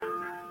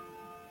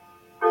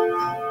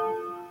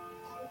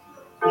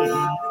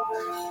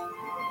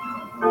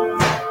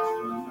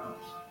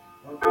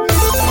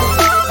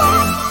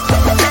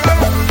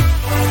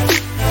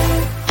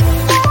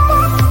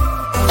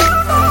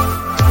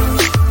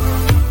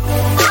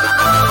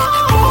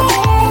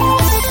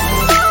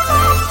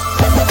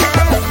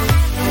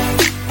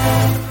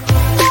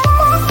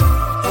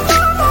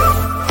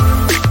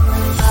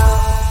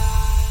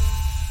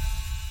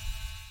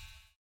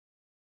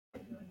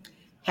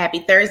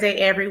Happy Thursday,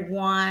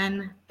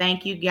 everyone.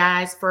 Thank you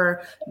guys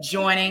for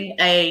joining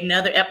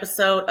another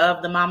episode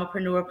of the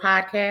Mamapreneur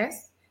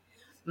Podcast.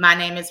 My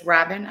name is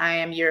Robin. I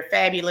am your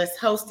fabulous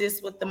hostess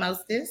with the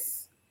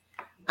mostest.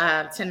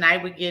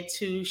 Tonight, we get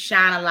to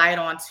shine a light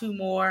on two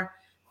more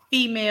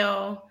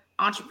female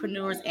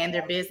entrepreneurs and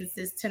their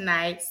businesses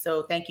tonight.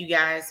 So, thank you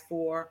guys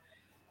for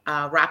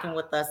rocking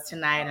with us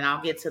tonight. And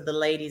I'll get to the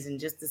ladies in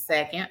just a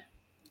second.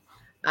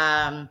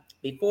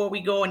 Before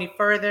we go any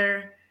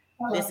further,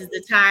 this is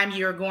the time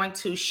you're going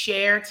to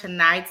share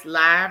tonight's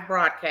live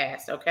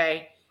broadcast,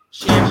 okay?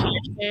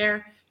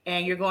 Share.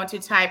 And you're going to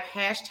type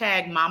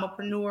hashtag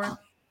Mamapreneur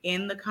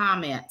in the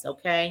comments,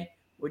 okay?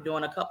 We're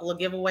doing a couple of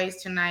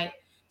giveaways tonight.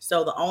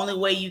 So the only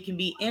way you can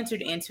be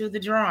entered into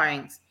the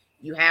drawings,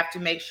 you have to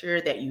make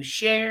sure that you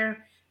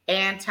share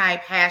and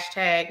type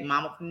hashtag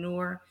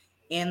Mamapreneur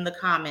in the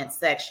comments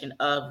section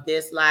of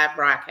this live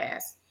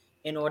broadcast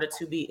in order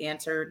to be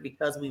entered,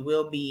 because we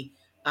will be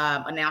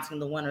announcing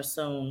the winner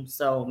soon.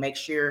 So make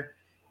sure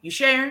you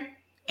share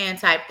and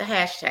type the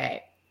hashtag.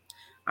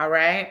 All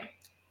right.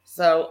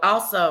 So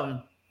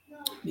also,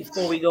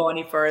 before we go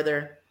any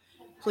further,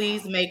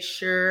 please make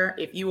sure,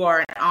 if you are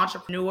an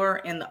entrepreneur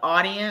in the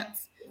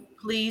audience,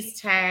 please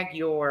tag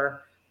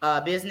your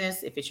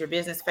business, if it's your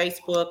business,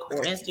 Facebook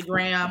or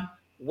Instagram,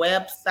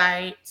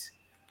 website.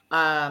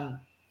 Um,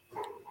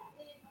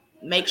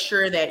 Make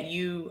sure that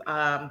you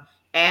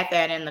add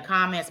that in the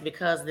comments,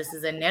 because this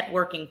is a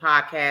networking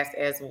podcast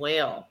as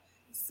well.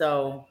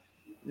 So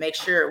make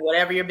sure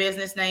whatever your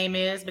business name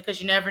is,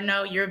 because you never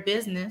know, your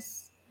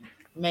business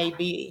may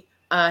be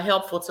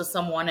helpful to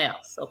someone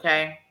else.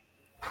 Okay.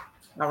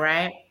 All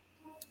right.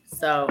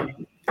 So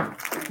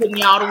putting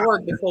y'all to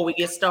work before we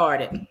get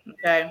started.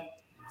 Okay.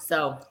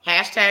 So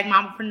hashtag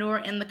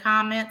Mamapreneur in the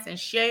comments and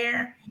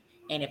share.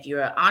 And if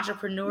you're an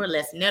entrepreneur,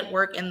 let's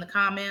network in the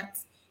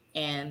comments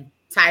and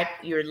type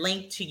your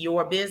link to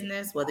your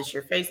business, whether it's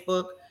your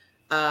Facebook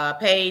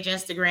page,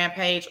 Instagram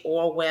page,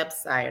 or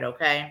website.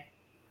 Okay.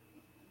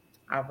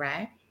 All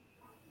right.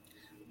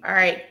 All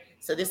right.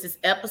 So this is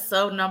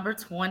episode number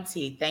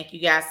 20. Thank you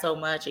guys so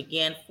much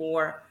again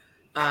for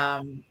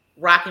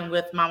rocking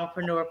with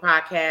Mamapreneur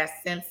Podcast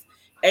since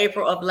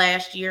April of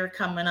last year,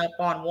 coming up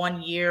on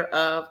 1 year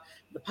of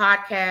the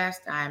podcast.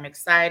 I'm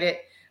excited.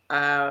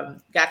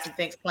 Got some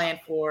things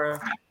planned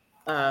for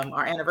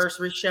our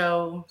anniversary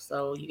show.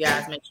 So you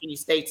guys make sure you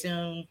stay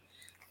tuned.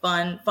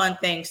 Fun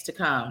things to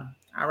come.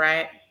 All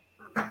right.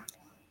 All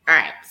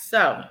right.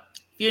 So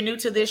if you're new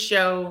to this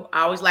show,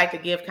 I always like to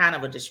give kind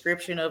of a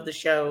description of the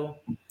show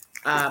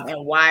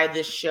and why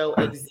this show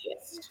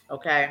exists.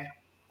 Okay.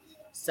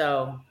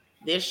 So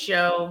this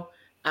show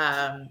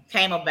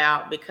came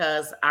about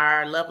because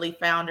our lovely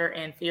founder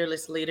and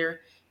fearless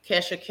leader,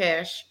 Kesha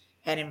Kesh,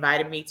 had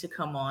invited me to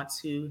come on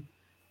to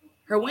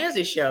her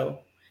Wednesday show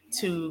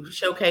to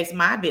showcase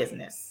my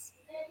business.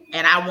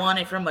 And I won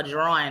it from a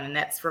drawing, and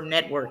that's from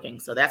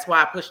networking. So that's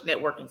why I push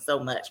networking so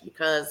much,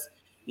 because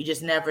you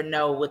just never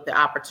know what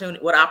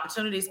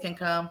opportunities can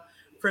come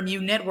from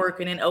you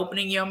networking and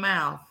opening your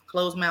mouth.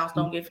 Closed mouths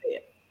don't get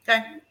fed.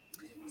 Okay.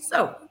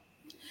 So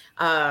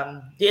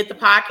did the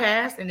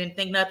podcast and didn't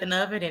think nothing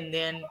of it. And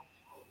then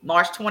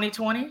March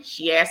 2020,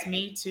 she asked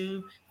me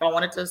if I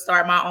wanted to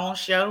start my own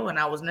show, and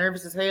I was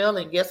nervous as hell.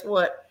 And guess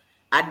what?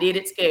 I did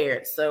it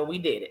scared. So we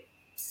did it.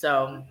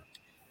 So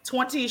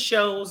 20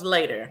 shows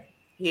later,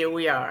 here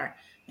we are.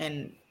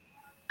 And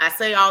I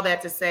say all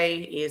that to say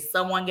is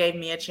someone gave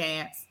me a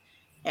chance,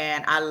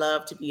 and I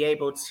love to be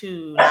able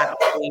to not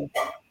only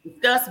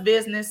discuss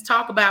business,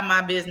 talk about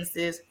my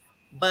businesses,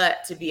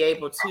 but to be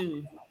able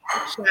to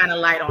shine a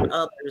light on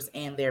others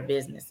and their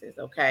businesses.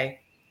 Okay.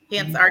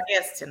 Hence our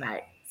guest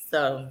tonight.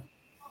 Um,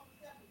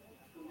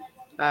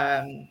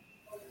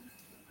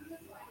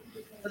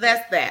 so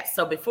that's that.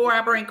 So before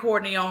I bring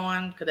Courtney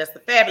on, because that's the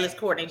fabulous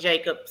Courtney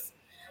Jacobs,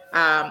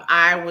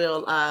 I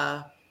will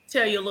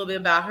tell you a little bit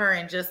about her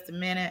in just a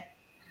minute.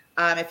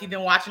 If you've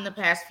been watching the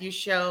past few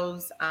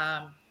shows,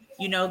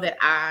 you know that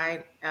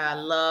I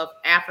love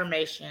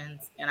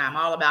affirmations, and I'm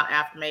all about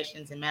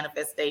affirmations and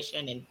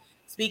manifestation and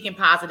speaking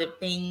positive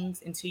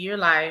things into your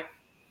life.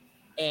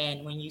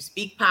 And when you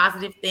speak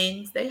positive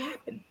things, they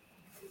happen.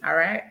 All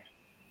right.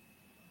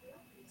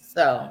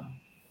 So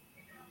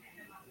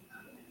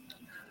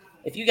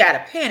if you got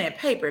a pen and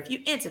paper, if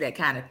you into that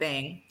kind of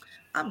thing,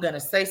 I'm going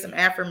to say some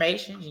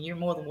affirmations, and you're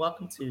more than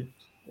welcome to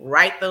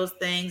write those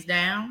things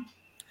down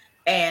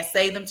and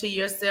say them to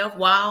yourself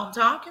while I'm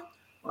talking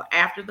or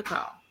after the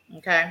call.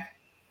 Okay.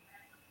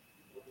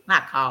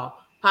 Not call,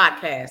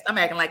 podcast. I'm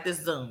acting like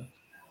this Zoom.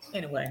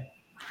 Anyway.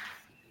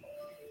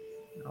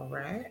 All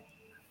right.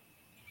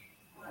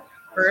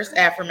 First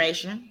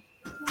affirmation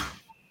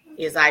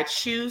is I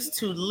choose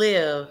to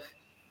live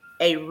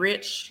a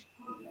rich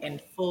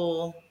and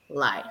full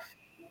life.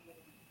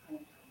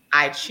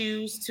 I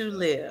choose to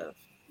live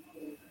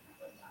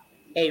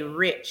a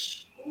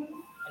rich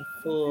and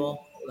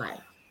full life.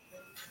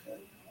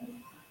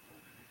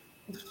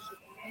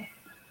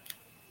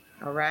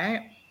 All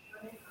right.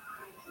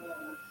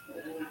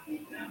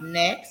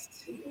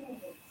 Next,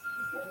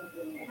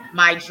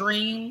 My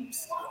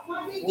dreams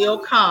will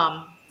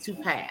come to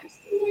pass.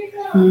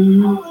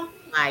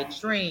 My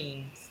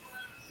dreams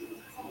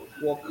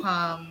will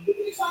come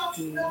to pass.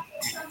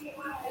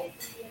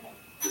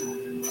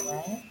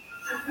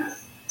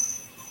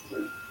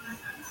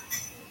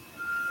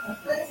 All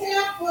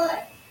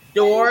right.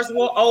 Doors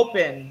will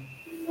open.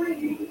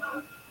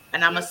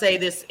 And I'm going to say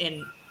this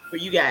for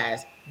you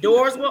guys.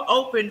 Doors will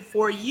open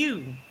for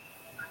you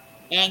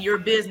and your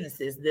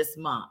businesses this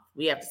month.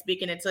 We have to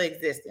speak it into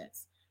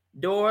existence.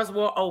 Doors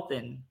will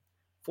open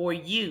for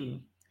you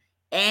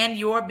and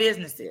your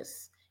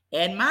businesses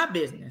and my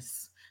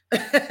business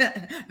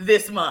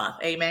this month.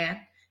 Amen.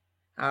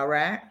 All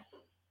right.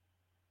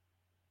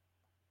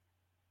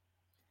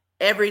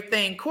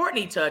 Everything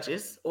Courtney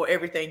touches, or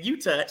everything you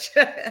touch,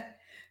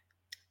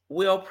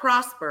 will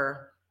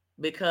prosper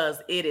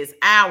because it is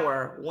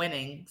our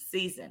winning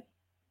season.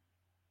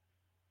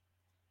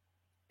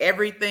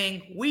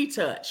 Everything we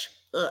touch,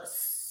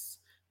 us,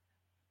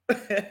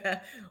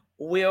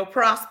 will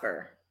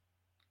prosper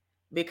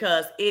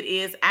because it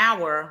is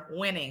our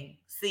winning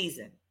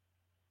season.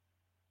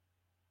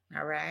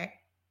 All right.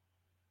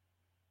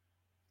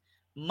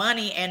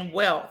 Money and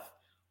wealth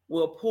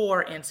will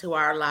pour into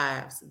our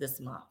lives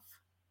this month.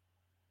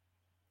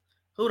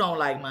 Who don't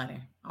like money?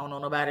 I don't know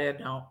nobody that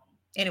don't.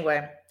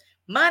 Anyway,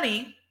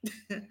 money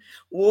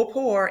will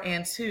pour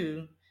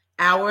into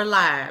our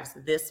lives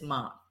this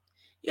month.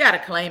 You got to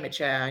claim it,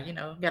 child. You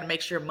got to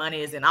make sure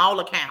money is in all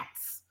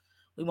accounts.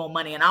 We want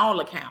money in all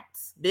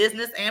accounts,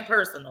 business and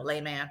personal.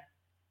 Amen.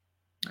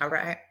 All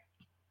right.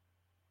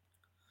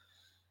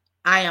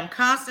 I am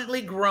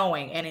constantly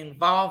growing and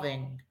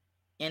evolving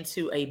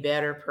into a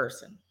better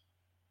person.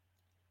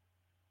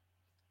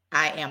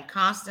 I am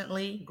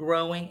constantly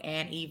growing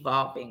and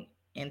evolving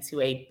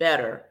into a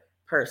better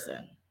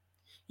person.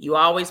 You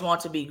always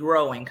want to be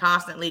growing,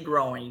 constantly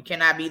growing. You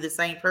cannot be the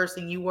same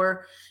person you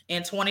were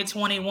in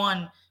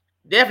 2021.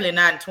 Definitely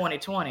not in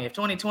 2020. If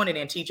 2020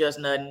 didn't teach us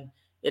nothing,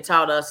 it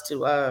taught us to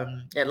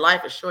that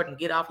life is short and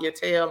get off your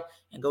tail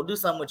and go do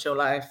something with your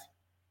life.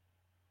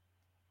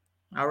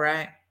 All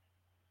right.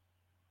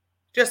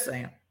 Just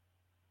saying.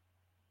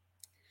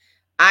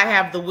 I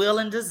have the will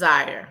and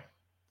desire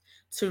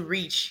to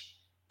reach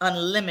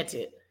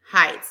unlimited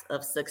heights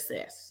of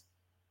success.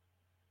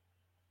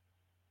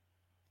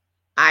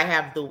 I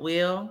have the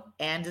will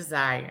and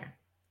desire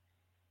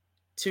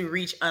to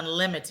reach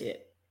unlimited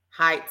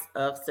heights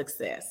of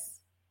success.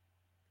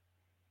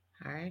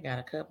 All right, got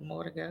a couple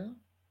more to go.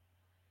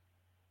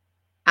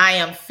 I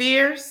am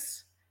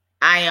fierce.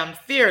 I am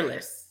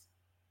fearless.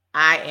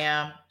 I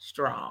am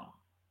strong.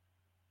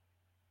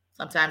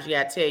 Sometimes you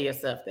got to tell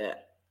yourself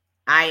that.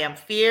 I am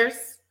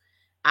fierce.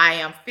 I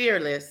am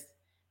fearless.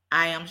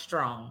 I am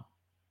strong.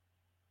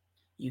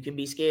 You can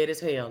be scared as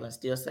hell and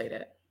still say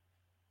that.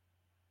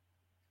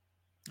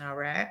 All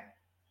right.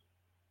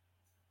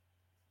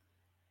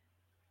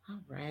 All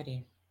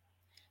righty.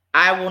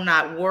 I will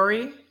not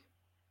worry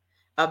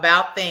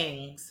about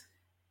things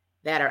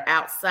that are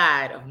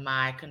outside of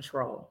my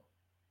control.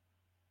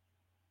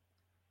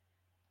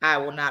 I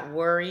will not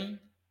worry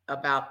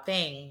about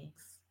things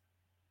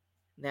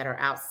that are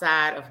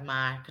outside of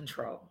my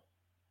control.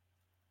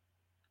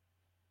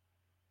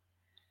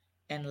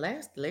 And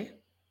lastly,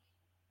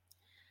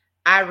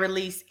 I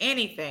release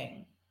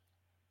anything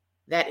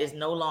that is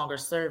no longer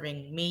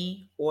serving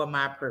me or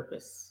my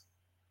purpose.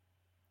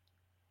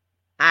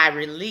 I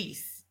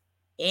release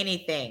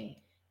anything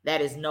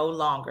that is no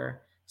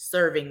longer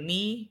serving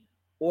me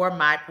or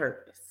my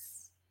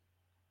purpose.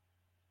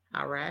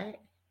 All right.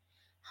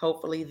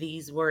 Hopefully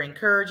these were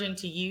encouraging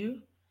to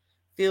you.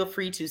 Feel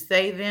free to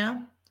say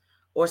them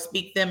or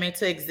speak them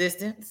into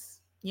existence,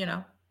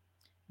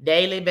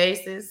 daily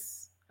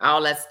basis,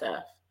 all that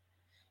stuff.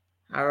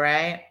 All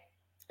right.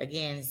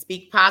 Again,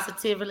 speak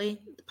positivity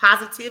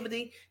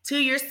to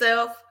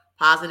yourself.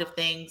 Positive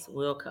things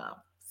will come.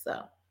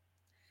 So,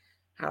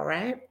 all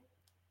right.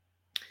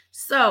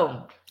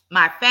 So,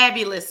 my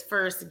fabulous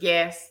first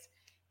guest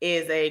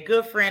is a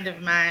good friend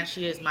of mine.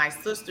 She is my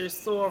sister,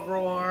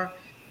 Soror.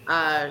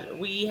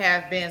 We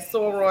have been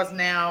Sorors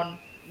now.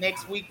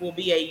 Next week will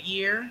be a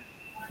year.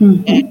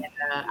 Mm-hmm. And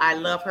I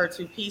love her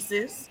to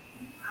pieces.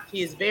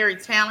 She is very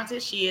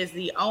talented. She is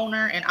the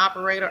owner and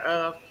operator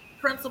of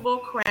Principal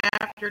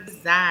Crafter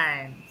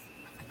Designs.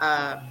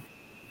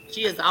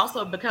 She has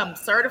also become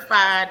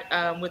certified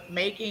with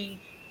making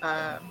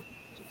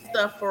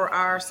stuff for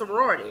our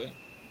sorority.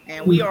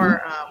 And we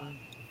are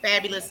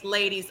fabulous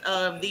ladies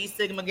of the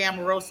Sigma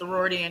Gamma Rho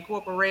Sorority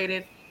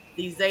Incorporated,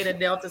 the Zeta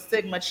Delta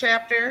Sigma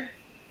chapter,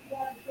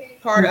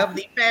 part of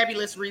the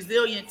fabulous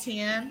Resilient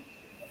 10,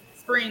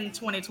 spring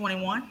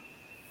 2021.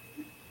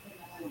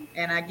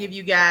 And I give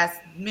you guys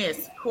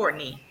Mrs.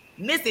 Courtney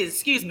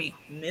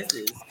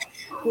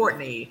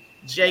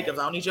Jacobs.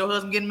 I don't need your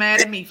husband getting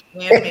mad at me for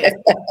saying Miss.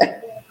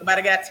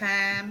 Nobody got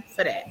time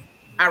for that.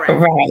 All right.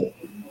 Right.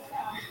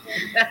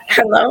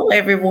 Hello,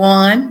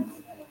 everyone.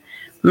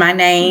 My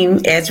name,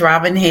 as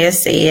Robin has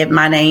said,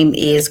 my name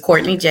is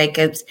Courtney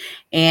Jacobs,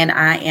 and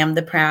I am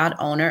the proud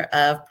owner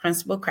of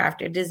Principal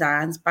Crafter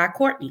Designs by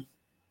Courtney.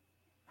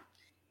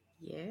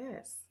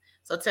 Yes.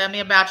 So tell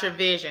me about your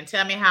vision.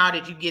 Tell me, how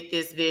did you get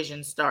this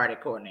vision started,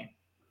 Courtney?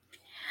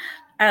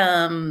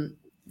 Um,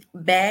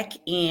 Back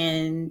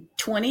in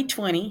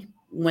 2020,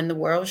 when the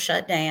world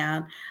shut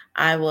down,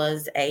 I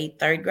was a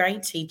third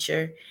grade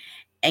teacher,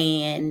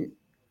 and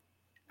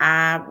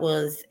I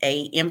was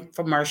a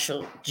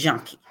infomercial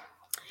junkie.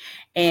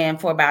 And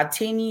for about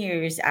 10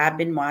 years, I've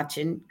been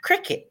watching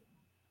cricket,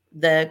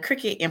 the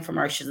cricket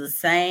infomercials, the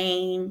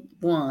same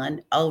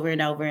one over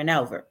and over and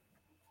over.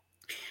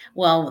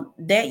 Well,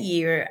 that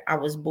year I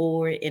was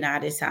bored and I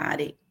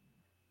decided,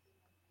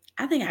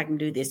 I think I can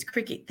do this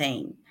cricket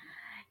thing.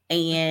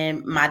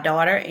 And my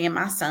daughter and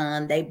my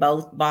son, they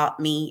both bought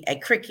me a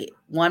cricket.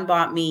 One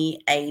bought me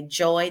a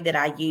Joy that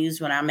I use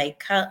when I make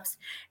cups,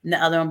 and the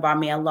other one bought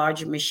me a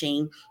larger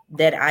machine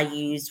that I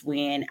use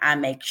when I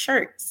make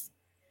shirts.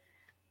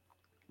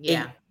 It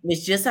Yeah.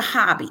 was just a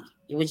hobby.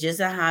 It was just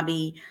a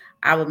hobby.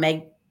 I would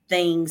make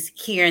things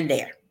here and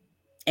there,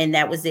 and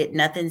that was it.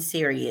 Nothing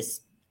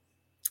serious.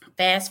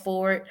 Fast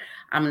forward,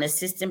 I'm an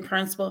assistant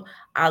principal.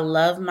 I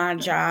love my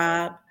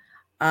job.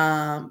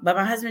 But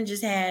my husband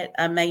just had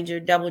a major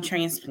double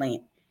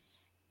transplant,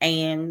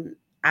 and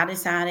I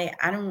decided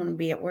I don't want to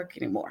be at work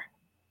anymore.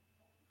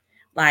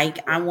 Like,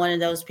 I'm one of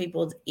those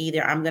people,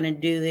 either I'm going to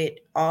do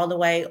it all the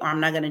way or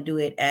I'm not going to do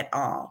it at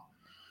all.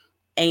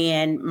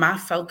 And my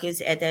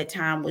focus at that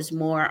time was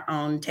more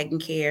on taking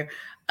care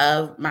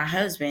of my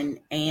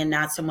husband and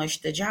not so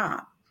much the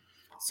job.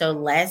 So,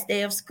 last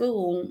day of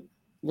school,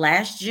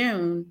 last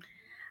June,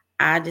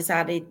 I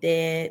decided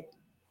that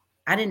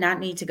I did not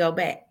need to go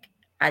back.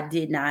 I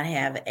did not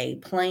have a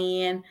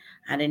plan.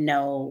 I didn't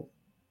know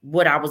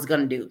what I was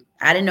going to do.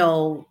 I didn't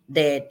know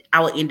that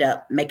I would end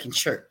up making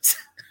shirts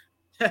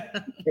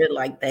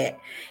like that.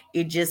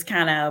 It just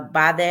kind of,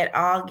 by that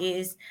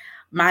August,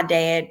 my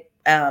dad,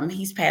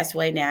 he's passed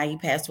away now. He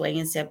passed away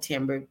in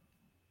September.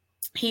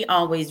 He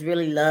always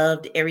really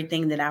loved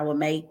everything that I would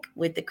make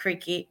with the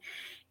cricket.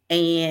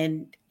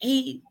 And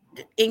he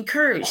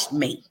encouraged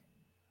me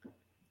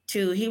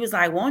to, he was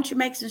like, why don't you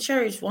make some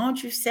shirts? Why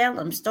don't you sell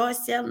them? Start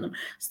selling them.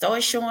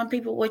 Start showing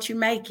people what you're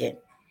making.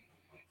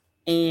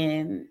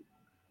 And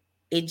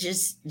it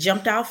just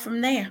jumped off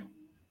from there.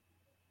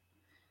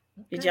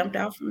 It Okay. jumped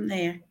off from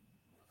there.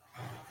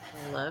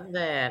 I love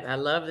that. I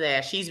love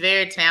that. She's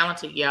very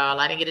talented,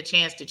 y'all. I didn't get a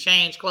chance to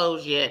change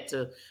clothes yet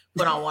to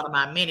put on one of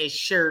my mini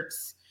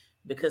shirts,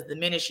 because the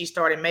minute she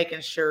started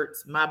making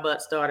shirts, my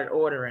butt started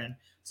ordering.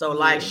 So,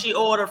 like, Yeah. she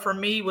ordered from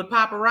me with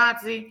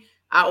paparazzi,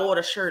 I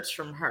order shirts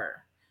from her.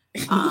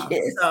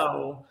 Yes.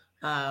 So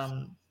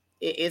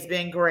it's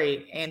been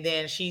great. And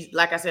then she's,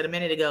 like I said a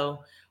minute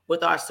ago,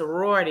 with our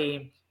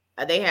sorority,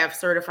 they have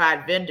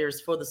certified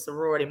vendors for the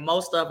sorority.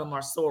 Most of them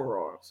are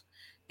sorors.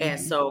 And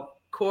Mhm. so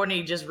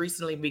Courtney just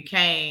recently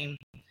became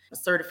a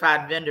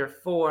certified vendor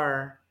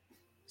for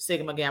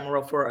Sigma Gamma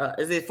Rho. For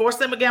is it for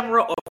Sigma Gamma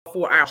Rho or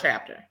for our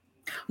chapter?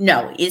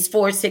 No, it's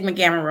for Sigma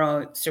Gamma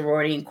Rho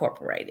Sorority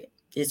Incorporated.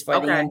 It's for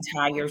the Okay.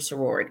 entire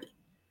sorority.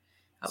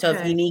 So if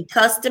you Okay. need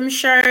custom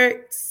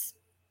shirts,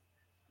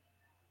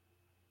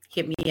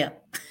 hit me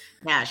up.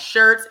 Now,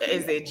 shirts,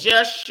 is it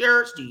just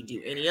shirts? Do you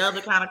do any other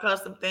kind of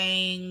custom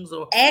things?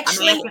 Or, I mean,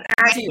 Actually,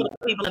 I let's do.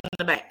 put people in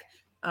the back.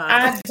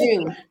 I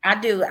do. I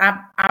do. I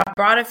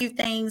brought a few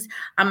things.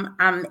 I'm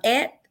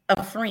at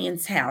a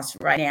friend's house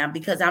right now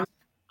because I'm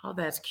Oh,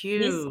 that's this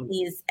cute.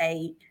 is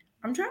a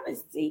I'm trying to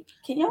see.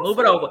 Can y'all Move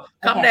it see? over.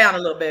 Come Okay. down a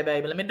little bit,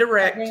 baby. Let me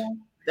direct. Okay.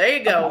 There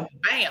you Okay. go.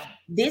 Bam.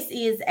 This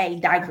is a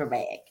diaper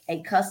bag,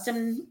 a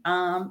custom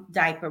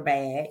diaper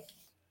bag,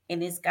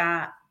 and it's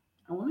got.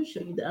 I want to show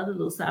you the other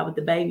little side with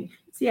the baby.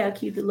 See how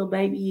cute the little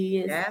baby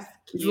is. That's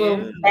It's a little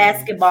cute.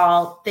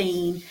 basketball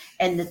theme,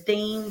 and the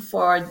theme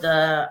for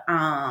the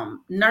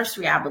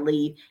nursery, I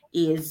believe,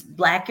 is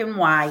black and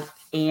white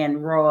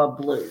and royal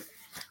blue.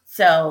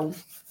 So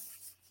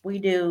we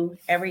do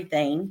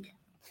everything,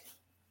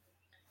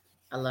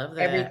 I love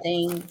that.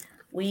 everything.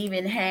 We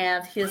even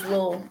have his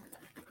little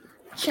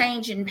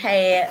changing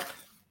pad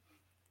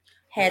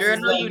has Girl,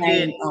 his no, little you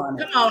did. name on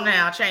Come it. on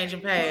now,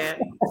 changing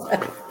pad.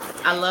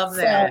 I love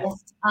that.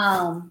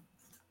 So,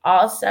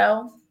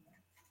 also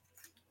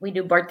we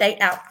do birthday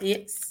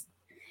outfits.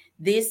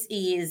 This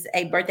is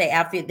a birthday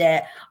outfit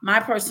that my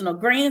personal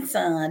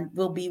grandson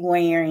will be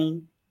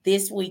wearing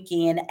this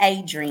weekend.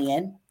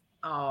 Adrian,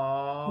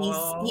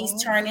 he's Oh,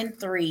 turning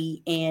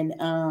 3,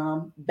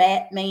 and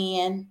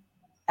Batman.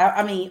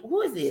 I mean,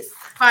 who is this?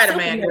 Spider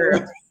Man, Superman,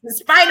 girl.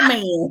 Spider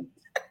Man.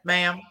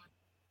 Ma'am,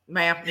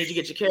 ma'am, need you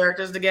get your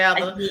characters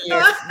together.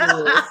 Yes,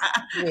 yes,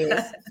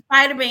 yes.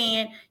 Spider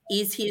Man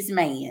is his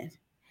man.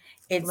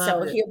 And Love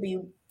so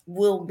it.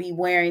 will be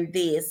wearing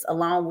this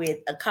along with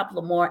a couple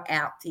of more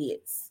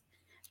outfits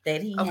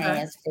that he Okay.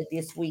 has for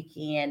this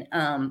weekend.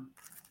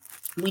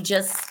 We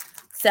just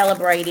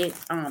celebrated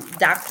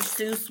Dr.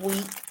 Seuss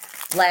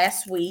week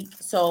last week.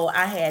 So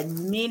I had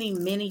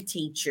many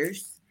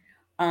teachers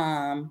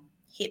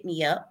hit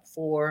me up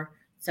for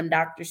some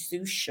Dr.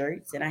 Seuss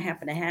shirts, and I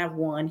happen to have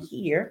one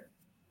here.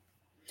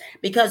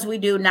 because we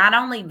do not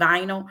only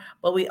vinyl,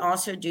 but we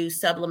also do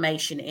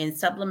sublimation. And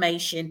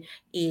sublimation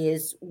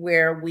is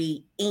where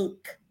we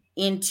ink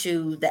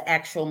into the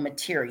actual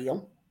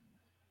material.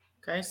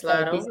 Okay, So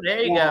slide this over. is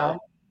There you go. one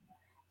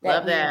that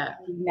Love we that.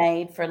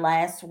 made for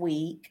last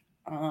week.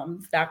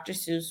 Dr.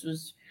 Seuss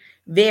was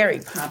very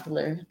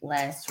popular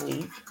last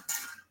week.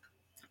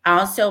 I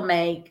also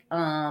make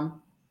family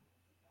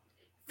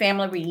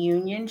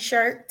reunion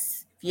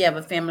shirts. If you have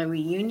a family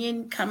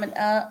reunion coming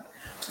up,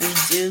 we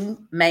do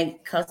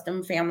make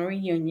custom family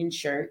reunion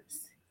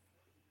shirts.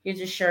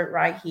 Here's a shirt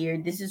right here.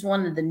 This is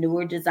one of the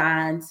newer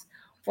designs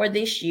for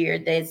this year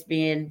that's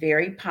been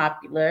very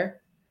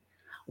popular.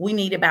 We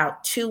need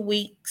about 2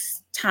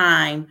 weeks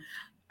time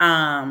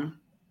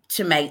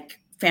to make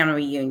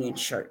family reunion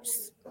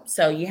shirts.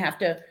 So you have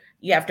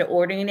to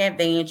order in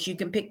advance. You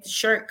can pick the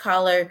shirt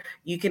color,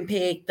 you can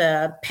pick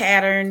the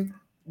pattern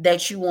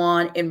that you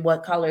want and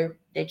what color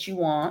that you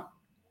want.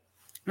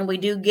 And we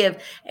do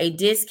give a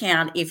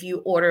discount if you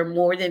order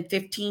more than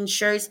 15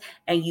 shirts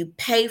and you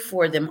pay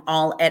for them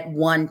all at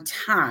one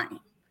time.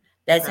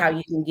 That's Okay. how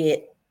you can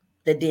get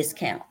the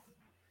discount.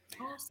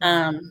 Awesome.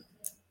 Um,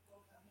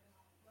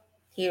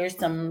 Here's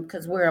some,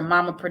 because we're a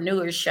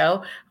mamapreneur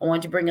show. I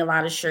want to bring a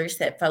lot of shirts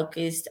that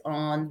focused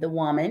on the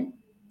woman.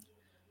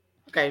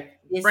 Okay.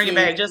 This Bring it is,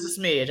 back just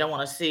a smidge. I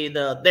want to see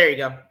the, there you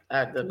go.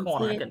 The you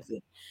corner. see I it? couldn't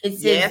see. It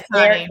Yes, says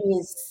there honey.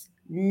 is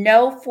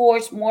no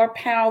force more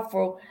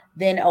powerful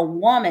than a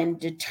woman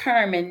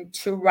determined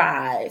to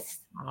rise.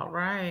 All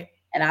right.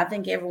 And I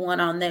think everyone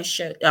on this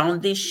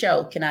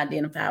show can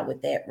identify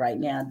with that right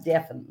now.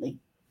 Definitely.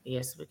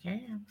 Yes, we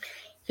can. I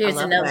Here's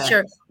love another that.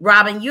 shirt.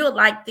 Robin, you'll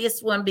like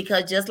this one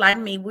because just like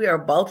me, we are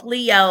both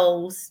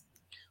Leos.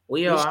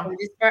 We This are. shirt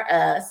is for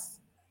us.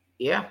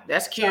 Yeah,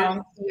 that's cute.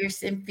 Strong,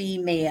 fierce, and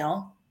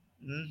female.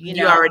 You You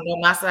know, already know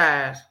my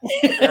size.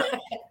 Yep.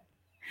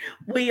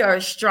 we are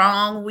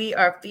strong, we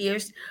are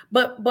fierce,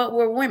 but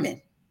we're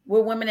women.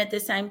 We're women at the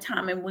same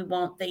time, and we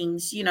want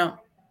things,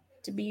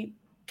 to be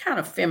kind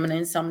of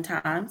feminine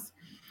sometimes.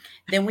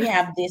 Then we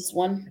have this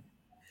one,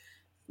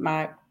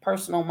 my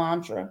personal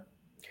mantra: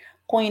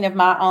 Queen of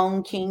my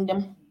own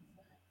kingdom.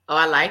 Oh,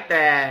 I like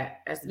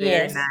that. That's very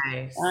Yes, I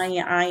nice.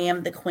 am, I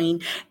am the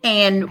queen.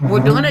 And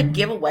we're doing a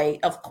giveaway,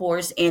 of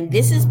course. And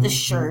this is the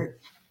shirt.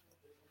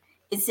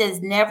 It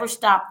says, Never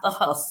stop the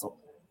hustle.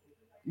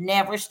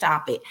 Never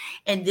stop it.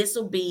 And this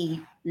will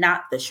be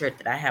not the shirt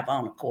that I have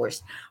on, of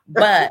course,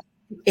 but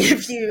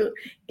if you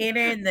enter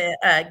in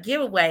the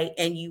giveaway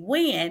and you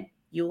win,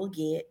 you will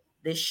get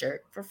this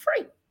shirt for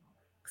free.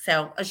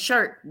 So a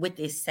shirt with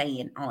this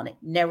saying on it: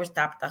 Never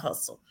stop the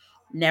hustle.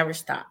 Never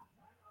stop.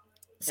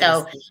 That is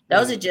So so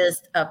those are sweet.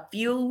 just a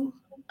few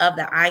of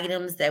the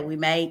items that we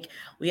make.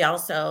 We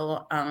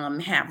also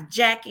have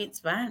jackets,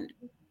 but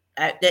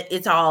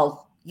it's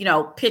all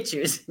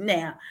pictures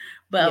now.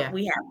 But Yeah.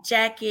 we have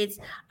jackets.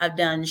 I've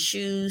done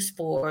shoes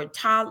for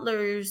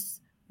toddlers.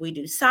 We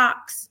do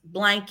socks,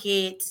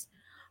 blankets.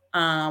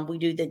 We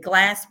do the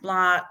glass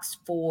blocks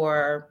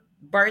for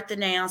birth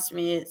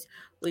announcements.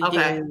 We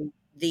Okay. do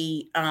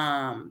the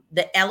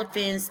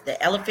elephants,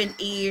 the elephant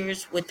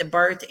ears with the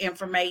birth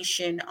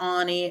information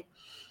on it.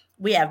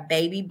 We have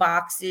baby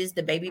boxes.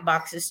 The baby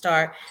boxes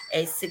start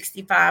at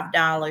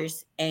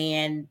 $65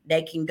 and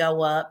they can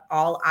go up.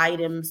 All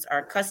items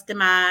are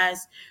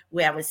customized.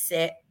 We have a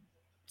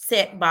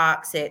set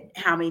box at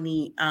how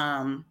many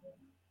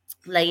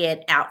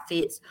layette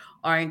outfits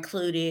are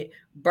included: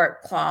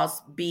 burp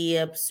cloths,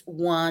 bibs,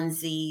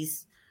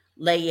 onesies,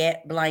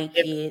 layette Ev-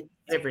 blanket,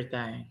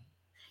 Everything.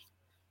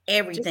 Just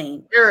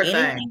everything. everything.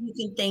 Anything you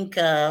can think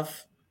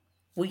of,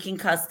 we can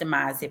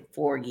customize it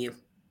for you.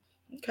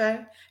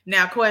 Okay.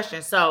 Now,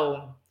 question.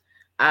 So,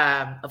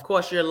 of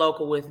course, you're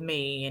local with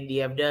me in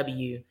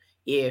DFW.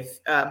 If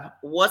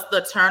what's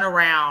the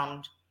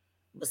turnaround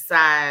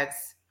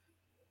besides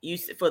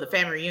for the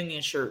family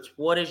reunion shirts?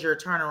 What is your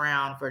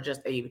turnaround for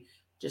just a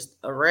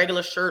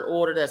regular shirt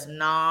order that's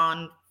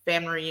non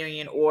family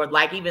reunion, or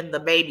like even the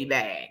baby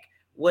bag?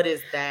 What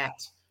is that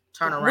We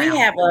turnaround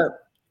have for?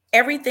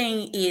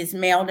 everything is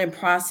mailed and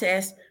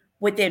processed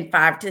within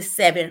 5 to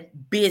 7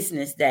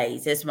 business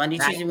days. It's Monday,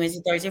 Tuesday, Nice.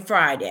 Wednesday, Thursday,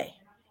 Friday.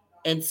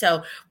 And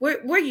so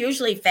we're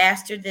usually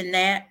faster than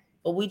that,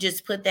 but we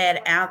just put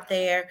that out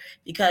there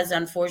because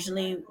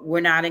unfortunately we're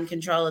not in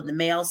control of the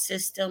mail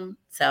system.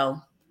 So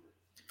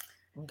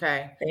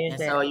Okay. there's And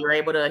so that. you're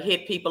able to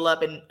hit people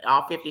up in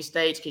all 50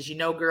 states because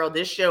girl,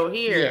 this show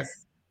here,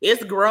 Yes.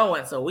 it's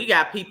growing. So we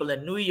got people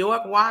in New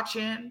York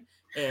watching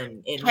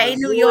and in Hey,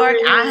 New York,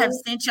 I have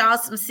Missouri. sent y'all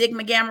some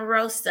Sigma Gamma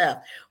Rho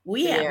stuff.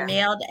 We have Yeah.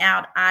 mailed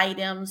out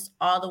items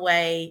all the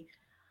way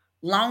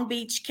Long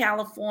Beach,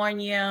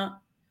 California,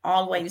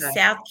 all the way to Okay.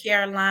 South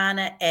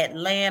Carolina,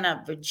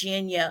 Atlanta,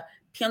 Virginia,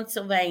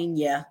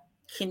 Pennsylvania,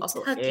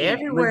 Also Kentucky,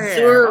 everywhere.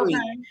 Missouri.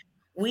 Okay.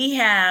 We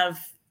have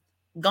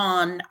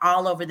gone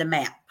all over the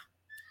map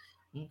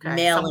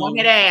Okay. Someone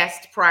had mailing.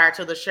 asked prior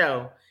to the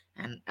show,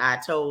 and I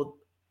told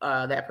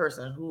that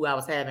person who I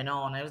was having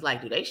on, I was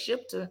like, do they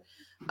ship to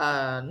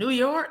New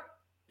York?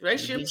 Do they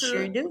ship We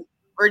sure to do.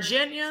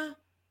 Virginia?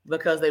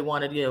 because they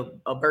wanted,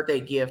 a birthday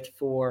gift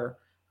for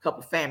a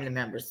couple family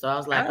members. So I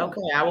was like, Oh,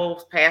 okay, I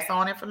will pass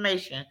on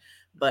information.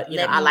 But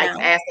let I me like to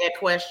know. ask that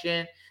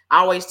question. I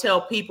always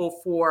tell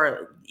people,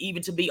 for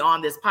even to be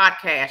on this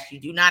podcast, you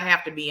do not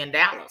have to be in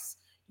Dallas.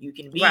 You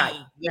can Right.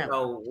 be,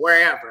 No.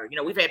 wherever.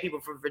 We've had people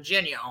from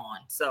Virginia on.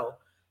 So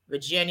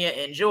Virginia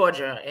and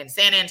Georgia and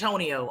San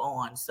Antonio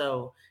on.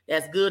 So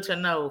that's good to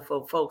know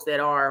for folks that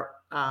are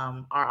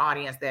our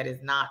audience that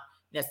is not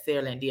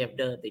necessarily in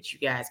DFW, that you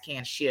guys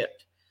can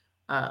ship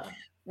uh,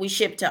 We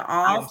ship to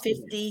items to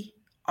them.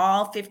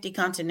 all 50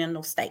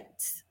 continental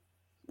states.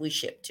 We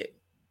ship to.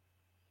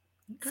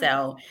 Okay.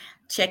 So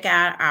check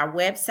out our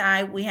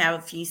website. We have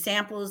a few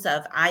samples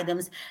of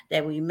items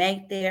that we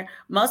make there.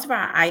 Most of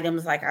our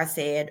items, like I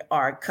said,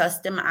 are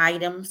custom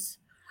items.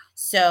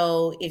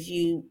 So if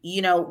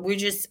we're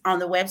just on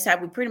the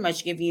website, we pretty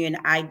much give you an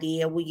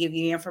idea. We give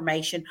you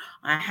information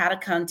on how to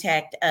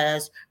contact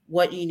us,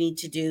 what you need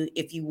to do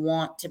if you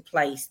want to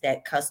place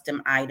that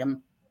custom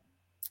item.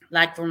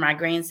 Like for my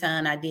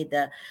grandson, I did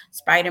the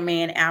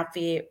Spider-Man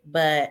outfit,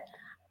 but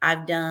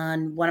I've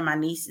done one of my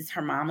nieces,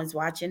 her mom is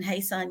watching.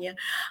 Hey, Sonia.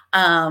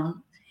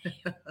 Um,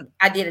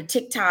 I did a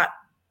TikTok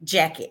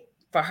jacket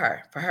for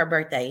her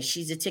birthday.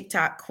 She's a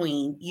TikTok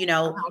queen.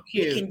 Oh, how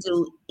You can cute.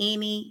 do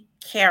any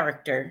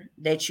character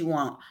that you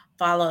want.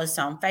 Follow us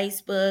on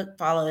Facebook,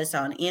 follow us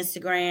on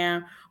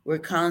Instagram. We're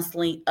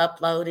constantly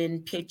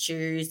uploading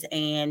pictures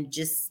and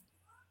just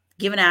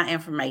giving out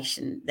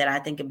information that I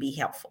think would be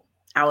helpful.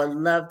 I would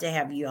love to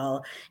have you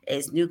all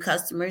as new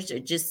customers or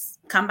just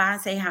come by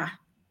and say hi.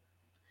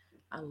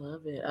 I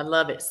love it. I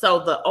love it. So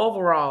the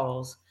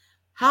overalls,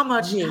 how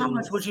much would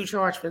Yes. you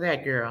charge for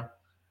that, girl?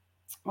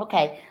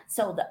 Okay.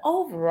 So the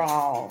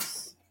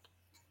overalls,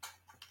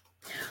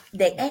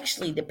 they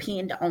actually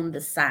depend on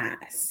the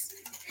size.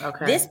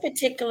 Okay. This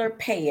particular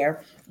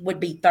pair would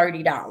be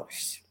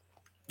 $30,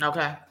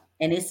 Okay.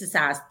 and it's a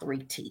size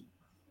 3T.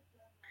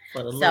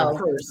 For the little So the,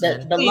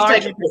 person. the Please take a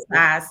larger the picture.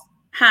 size,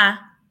 huh?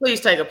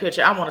 Please take a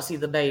picture. I want to see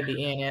the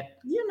baby in it.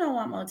 You know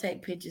I'm gonna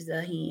take pictures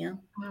of him.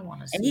 I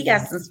want to And he see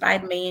got him. some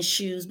Spider-Man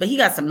shoes, but he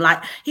got some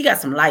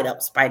light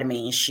up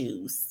Spider-Man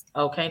shoes.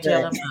 Oh, can't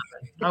tell But him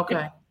nothing.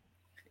 Okay.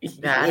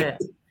 Got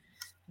it.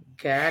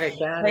 Got it.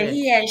 Got but it.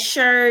 he has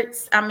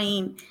shirts. I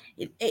mean,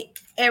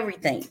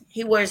 everything.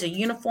 He wears a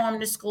uniform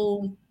to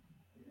school,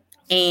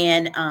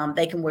 and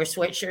they can wear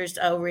sweatshirts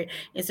over it.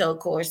 And so, of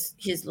course,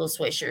 his little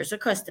sweatshirts are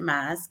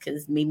customized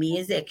because Mimi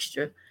is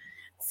extra.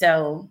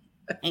 So,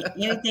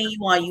 anything you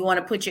want,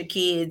 to put your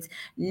kids'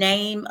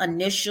 name,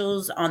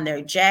 initials on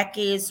their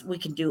jackets. We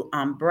can do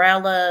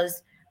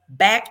umbrellas, Oh, wow.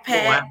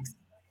 backpacks.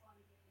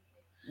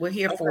 We're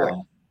here for it.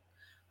 Okay.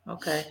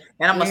 Okay.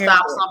 And I'm We're gonna here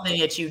stop for it. something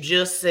that you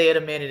just said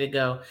a minute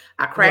ago.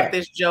 I cracked What?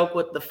 this joke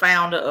with the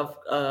founder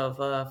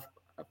of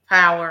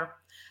Power.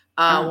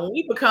 Uh, When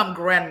we become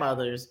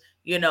grandmothers,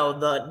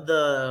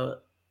 the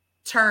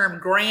term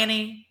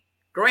granny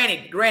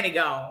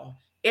gone.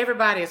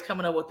 Everybody is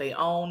coming up with their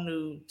own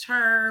new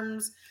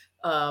terms,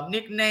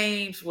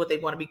 nicknames, what they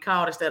want to be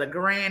called instead of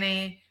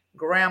granny,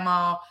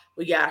 grandma.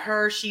 We got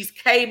her, she's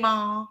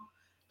K-Mom.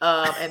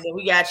 And then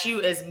we got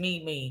you as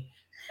Mimi.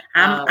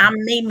 I'm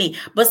Mimi.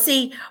 But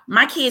see,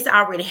 my kids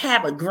already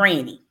have a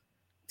granny.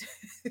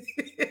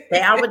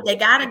 They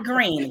got a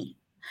granny.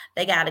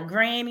 They got a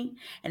granny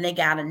and they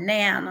got a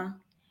nana.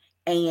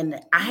 And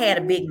I had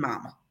a big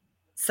mama.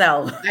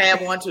 So I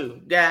have one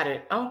too. Got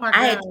it. Oh my I God.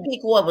 had to pick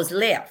what was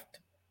left.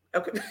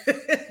 Okay.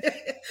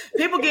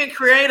 People getting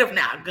creative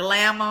now.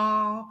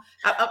 Glamour.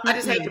 I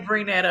just hate to Mm-mm.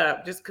 bring that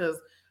up just because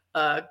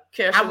I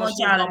Kesha, when want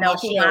she was y'all to on my know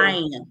who I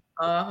show.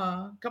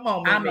 am. Come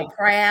on, I'm a Mimi.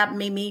 proud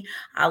Mimi.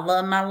 I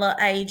love my little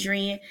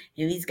Adrian,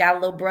 and he's got a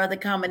little brother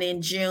coming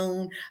in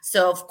June.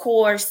 So of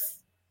course,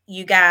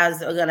 you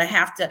guys are gonna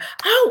have to.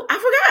 Oh, I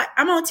forgot.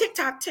 I'm on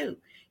TikTok too.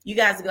 You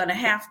guys are gonna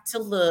have to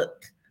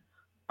look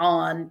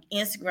on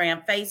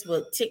Instagram,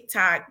 Facebook,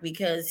 TikTok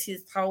because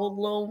his whole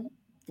little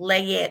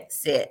layette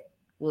set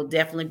will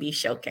definitely be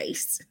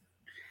showcased.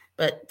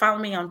 But follow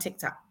me on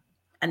TikTok.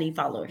 I need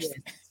followers.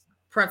 Yes.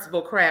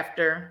 Principal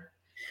Crafter.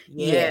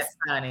 Yes, Yes,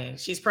 honey.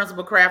 She's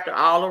Principal Crafter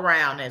all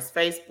around. That's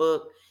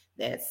Facebook,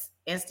 that's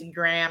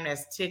Instagram,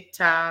 that's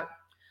TikTok,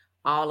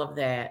 all of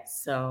that.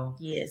 So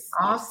yes, yes,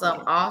 awesome,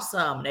 yes.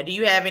 awesome. Now, do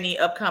you have any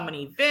upcoming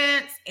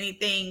events?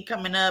 Anything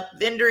coming up?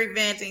 Vendor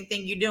events?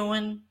 Anything you're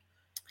doing?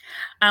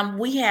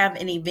 We have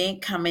an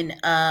event coming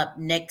up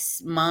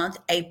next month,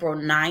 April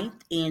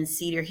 9th in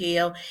Cedar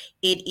Hill.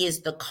 It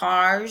is the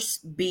Cars,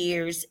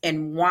 Beers,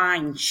 and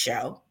Wine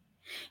Show,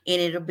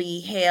 and it'll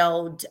be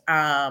held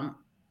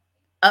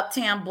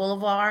Uptown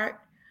Boulevard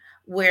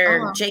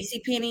where Uh-huh. JC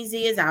Penney's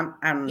is. I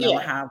don't know Yeah.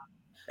 how.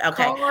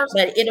 Okay, Cars.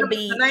 but it'll The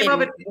be name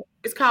of it in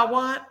is called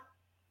what?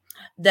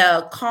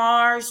 the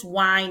Cars,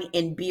 Wine,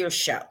 and Beer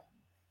Show.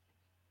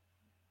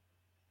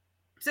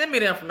 Send me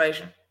the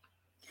information.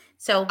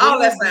 So we Oh,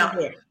 that will be sound.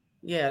 there.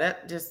 Yeah,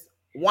 that just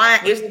wine.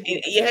 We will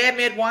be. You had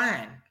me at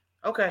wine.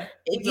 Okay,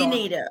 keep If you going.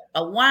 need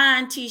a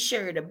wine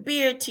T-shirt, a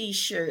beer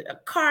T-shirt, a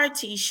car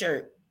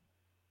T-shirt,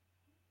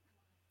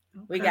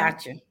 we Okay.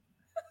 got you.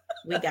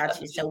 We got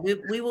you. So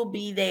we will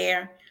be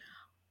there.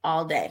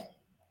 all day.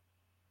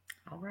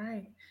 All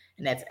right.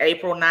 And that's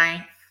April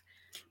 9th.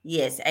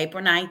 Yes,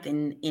 April 9th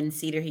in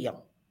Cedar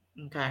Hill.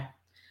 Okay.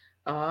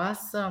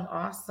 Awesome.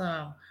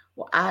 Awesome.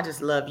 Well, I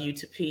just love you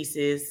to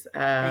pieces.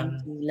 Thank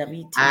you. Love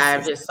you too,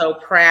 I'm sis. just so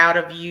proud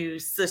of you,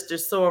 Sister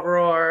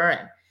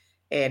Soror,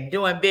 and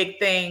doing big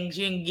things.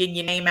 You can get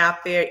your name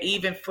out there,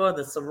 even for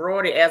the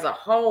sorority as a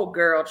whole,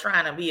 girl,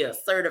 trying to be a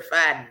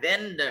certified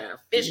vendor,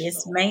 Yes,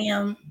 official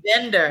ma'am.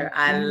 vendor. Yes,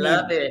 I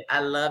love ma'am. it. I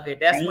love it.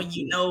 Thank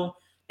you.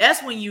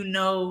 That's when you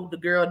know the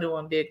girl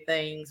doing big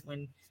things,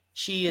 when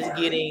she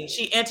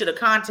entered a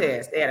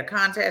contest. They had a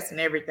contest and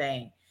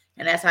everything.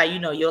 And that's how you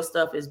know your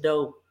stuff is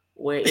dope,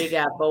 where it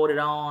got voted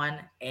on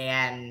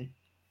and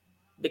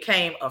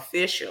became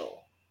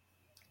official.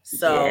 Yes,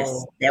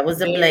 So that was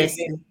a very, very,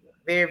 blessing.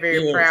 very,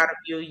 very Yes. proud of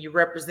you. You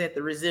represent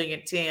the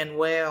Resilient 10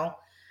 well.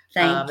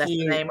 Thank That's the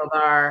you. name of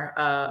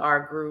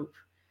our group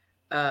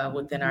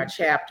within our Mhm.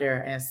 chapter.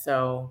 And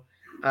so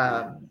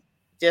um,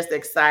 just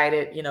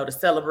excited, to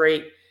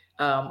celebrate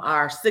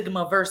our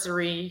Sigma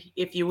versary,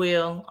 if you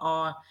will.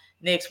 On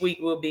next week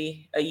will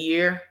be a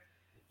year.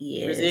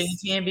 Resilient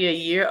Yes. 10 be a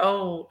year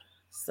old.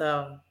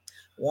 So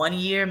 1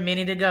 year,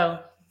 many to go.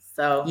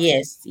 So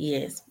Yes.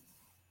 Yes.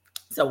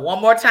 So one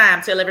more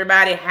time, tell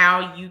everybody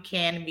how you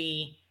can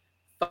be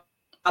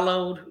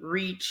followed,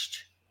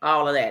 reached,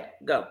 all of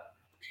that. Go.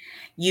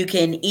 You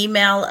can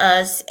email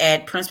us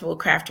at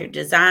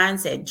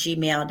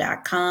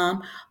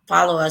principalcrafterdesigns@gmail.com.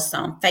 Follow us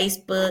on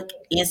Facebook,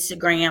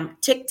 Instagram,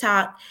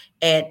 TikTok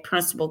at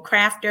Principal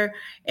Crafter,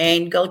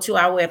 and go to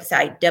our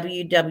website,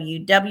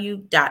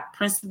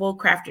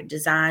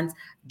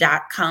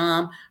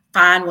 www.principalcrafterdesigns.com.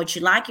 Find what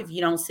you like. If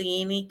you don't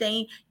see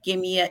anything, give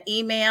me an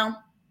email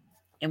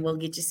and we'll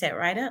get you set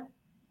right up.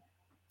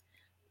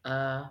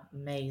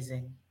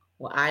 Amazing.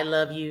 Well, I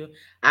love you.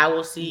 I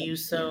will see you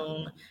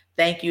soon.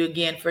 Thank you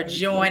again for Thank you.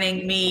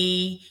 joining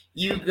me.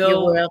 You You're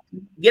go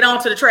welcome. get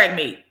on to the track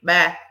meet.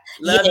 Bye.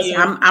 Love Yes, you.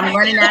 I'm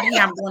running out of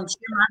here. I'm going to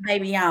cheer my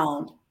baby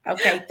on.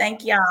 Okay,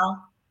 thank y'all.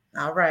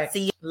 All right.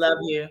 See you. Love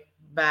you.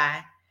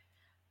 Bye.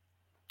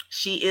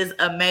 She is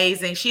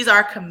amazing. She's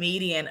our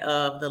comedian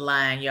of the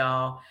line,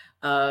 y'all.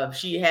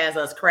 She has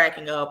us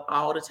cracking up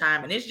all the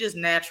time, and it's just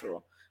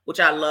natural, which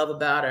I love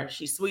about her.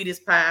 She's sweet as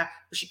pie,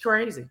 but she's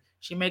crazy.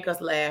 She make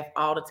us laugh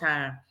all the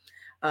time,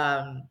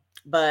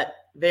 but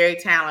very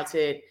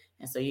talented.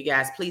 And so, you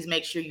guys, please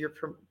make sure you're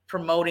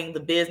promoting the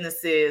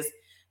businesses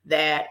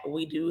that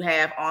we do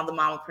have on the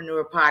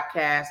Mompreneur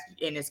podcast,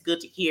 and it's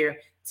good to hear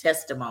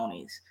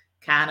testimonies,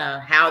 kind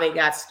of how they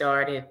got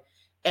started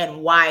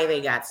and why they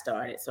got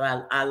started. So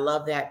I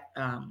love that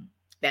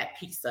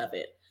piece of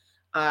it.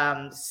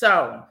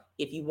 So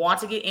if you want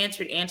to get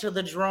entered into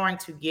the drawing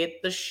to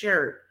get the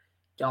shirt,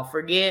 don't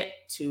forget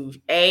to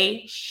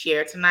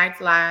share tonight's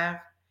live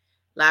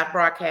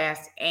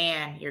broadcast,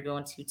 and you're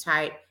going to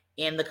type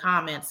in the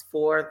comments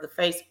for the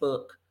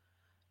Facebook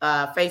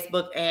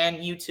and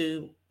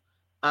YouTube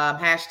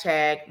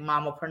hashtag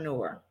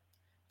Mamapreneur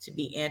to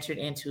be entered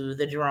into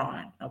the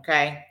drawing.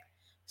 Okay,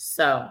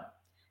 so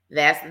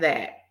that's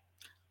that.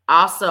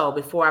 Also,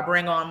 before I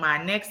bring on my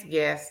next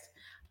guest,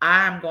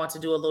 I'm going to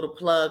do a little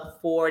plug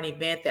for an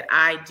event that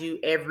I do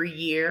every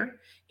year.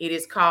 It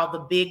is called the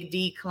Big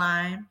D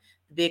Climb.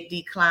 The Big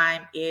D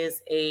Climb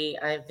is an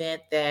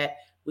event that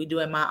we do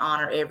in my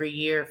honor every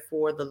year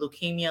for the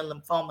Leukemia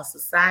Lymphoma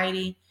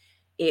Society.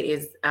 It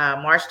is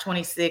March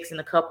 26th in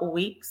a couple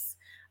weeks.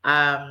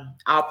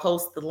 I'll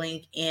post the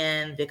link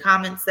in the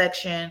comment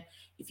section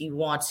if you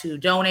want to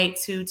donate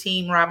to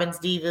Team Robbins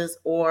Divas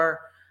or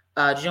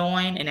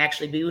join and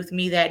actually be with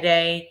me that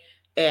day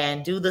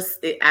and do this.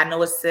 I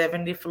know it's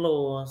 70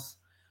 floors,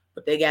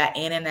 but they got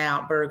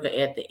In-N-Out Burger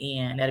at the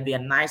end. That'll be a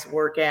nice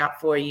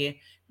workout for you.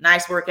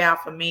 Nice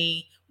workout for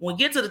me. When we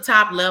get to the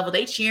top level,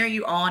 they cheer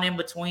you on in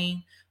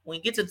between. When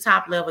you get to the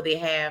top level, they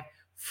have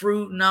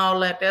fruit and all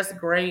that. That's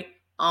great.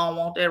 I don't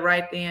want that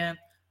right then.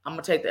 I'm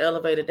gonna take the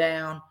elevator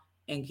down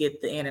and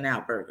get the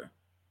In-N-Out Burger.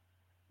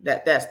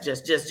 That's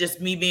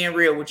just me being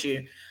real with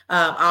you.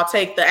 I'll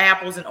take the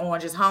apples and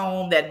oranges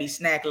home. That'd be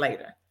snack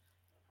later.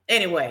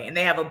 Anyway, and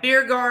they have a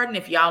beer garden.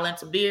 If y'all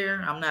into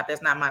beer,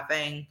 that's not my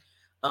thing.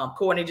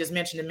 Courtney just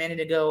mentioned a minute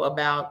ago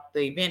about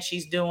the event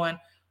she's doing.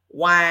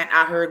 Wine,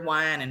 I heard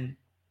wine and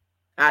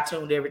I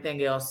tuned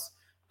everything else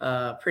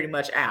pretty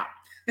much out.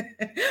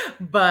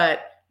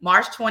 But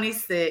March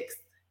 26th,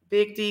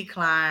 Big D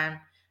Climb,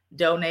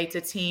 donate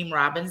to Team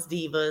Robbins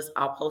Divas.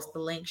 I'll post the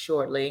link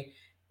shortly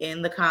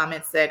in the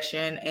comment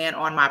section and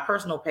on my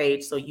personal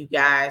page so you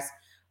guys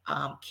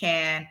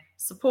can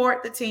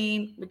support the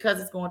team because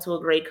it's going to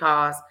a great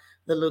cause,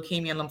 the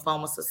Leukemia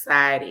Lymphoma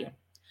Society.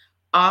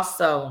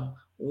 Also,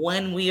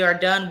 when we are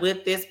done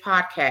with this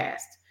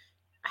podcast,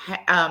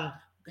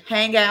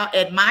 hang out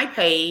at my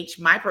page,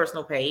 my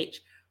personal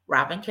page,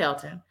 Robin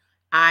Kelton.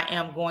 I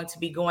am going to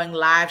be going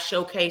live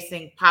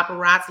showcasing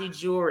paparazzi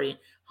jewelry,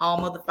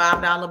 home of the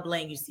 $5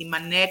 bling. You see my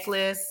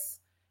necklace.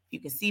 You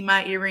can see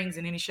my earrings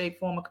in any shape,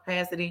 form, or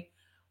capacity.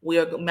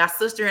 My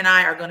sister and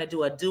I are going to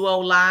do a duo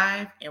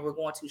live, and we're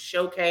going to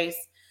showcase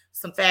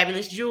some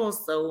fabulous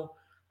jewels. So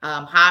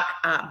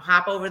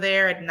hop over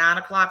there at 9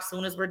 o'clock.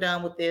 Soon as we're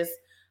done with this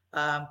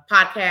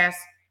podcast,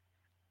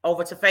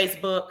 over to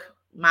Facebook,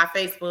 my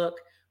Facebook,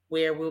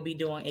 where we'll be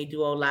doing a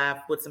duo live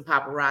with some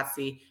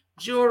paparazzi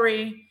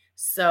jewelry.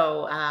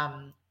 So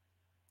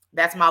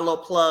that's my little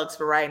plugs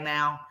for right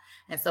now.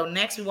 And so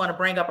next, we want to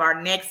bring up our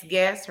next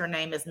guest. Her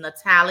name is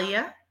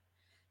Natalia.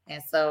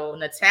 And so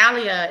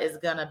Natalia is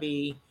going to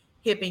be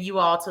hipping you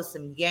all to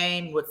some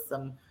game with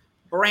some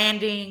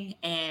branding,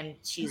 and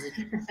she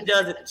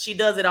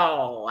does it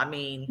all. I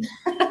mean,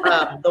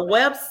 the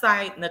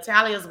website,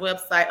 Natalia's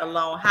website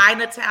alone. Hi,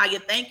 Natalia.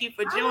 Thank you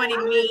for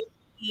joining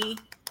me.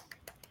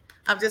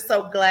 I'm just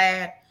so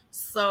glad.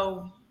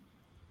 So,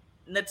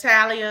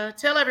 Natalia,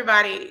 tell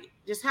everybody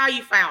just how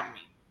you found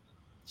me.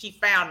 She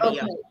found me.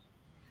 Okay.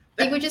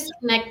 I think we just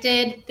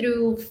connected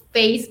through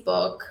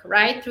Facebook,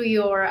 right? Through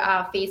your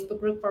Facebook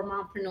group for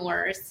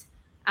mompreneurs,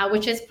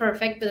 which is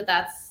perfect, but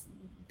that's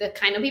the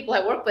kind of people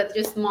I work with,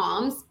 just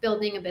moms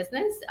building a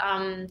business.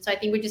 So I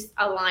think we just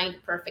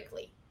aligned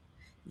perfectly.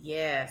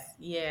 Yes.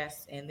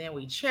 And then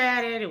we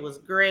chatted. It was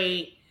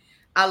great.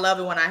 I love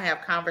it when I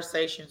have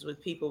conversations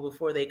with people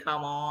before they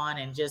come on,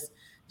 and just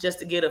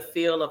to get a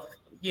feel of,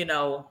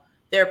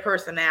 their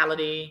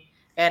personality.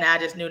 And I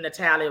just knew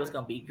Natalia was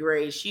going to be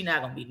great. She's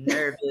not going to be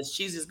nervous.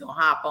 She's just going to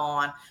hop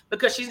on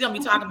because she's going to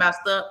be talking about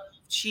stuff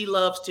she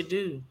loves to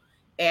do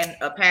and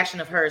a passion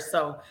of hers.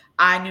 So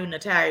I knew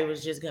Natalia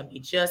was just going to be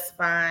just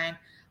fine.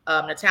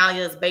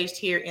 Natalia is based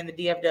here in the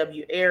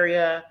DFW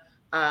area,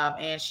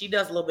 and she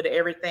does a little bit of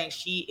everything.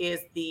 She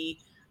is the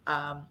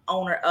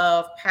owner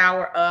of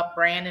Power Up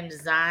Brand and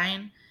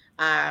Design.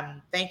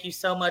 Thank you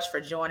so much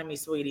for joining me,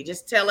 sweetie.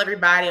 Just tell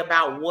everybody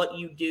about what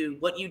you do.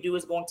 What you do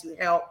is going to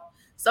help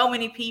so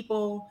many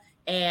people,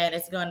 and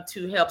it's going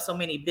to help so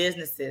many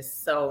businesses.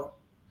 So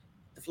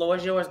the floor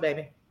is yours,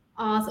 baby.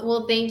 Awesome.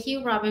 Well, thank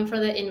you, Robin, for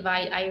the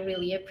invite. I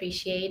really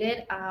appreciate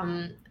it.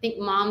 I think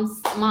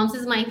moms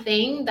is my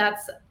thing.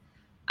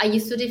 I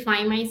used to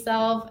define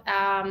myself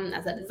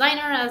as a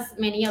designer, as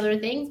many other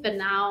things, but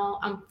now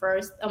I'm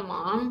first a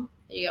mom.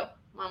 There you go,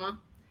 mama.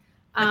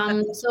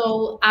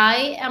 So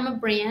I am a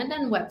brand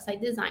and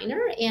website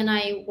designer, and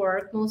I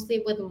work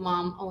mostly with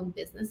mom-owned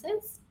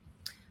businesses.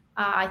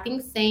 I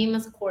think same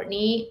as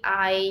Courtney,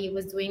 I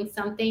was doing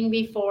something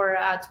before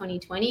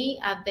 2020.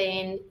 I've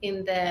been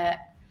in the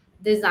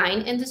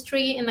design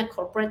industry in the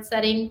corporate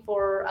setting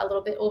for a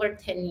little bit over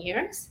 10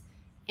 years.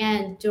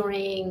 And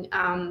during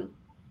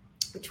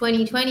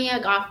 2020, I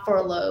got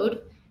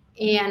furloughed,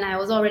 and I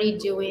was already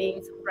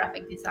doing some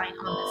graphic design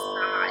on the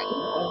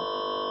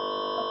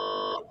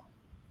side.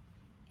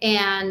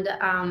 And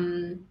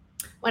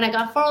when I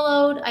got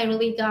furloughed, I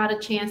really got a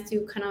chance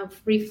to kind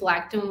of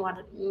reflect on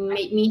what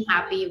made me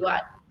happy,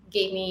 what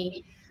gave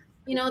me,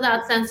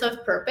 that sense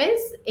of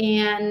purpose.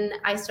 And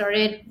I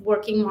started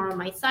working more on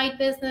my side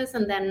business,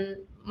 and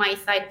then my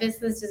side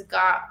business just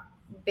got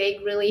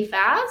big really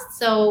fast.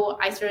 So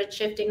I started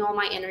shifting all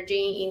my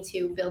energy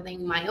into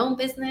building my own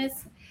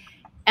business.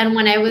 And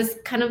when I was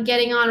kind of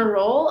getting on a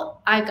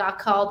roll, I got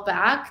called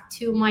back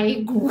to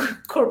my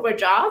corporate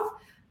job.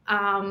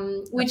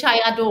 Which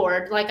I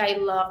adored. Like, I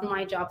loved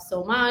my job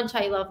so much.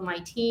 I loved my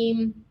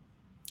team.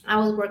 I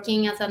was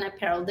working as an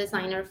apparel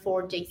designer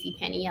for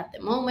JCPenney at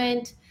the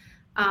moment.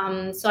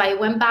 So I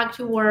went back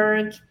to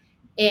work,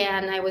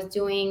 and I was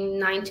doing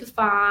 9 to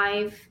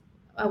 5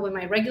 with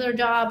my regular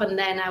job. And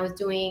then I was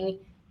doing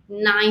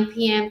 9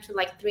 p.m. to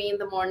like 3 in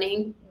the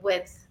morning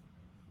with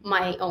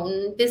my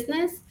own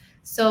business.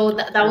 So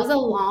that was a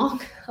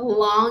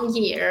long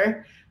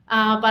year.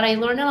 But I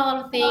learned a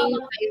lot of things.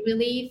 I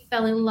really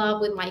fell in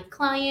love with my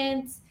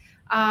clients.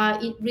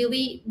 It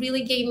really,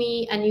 really gave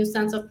me a new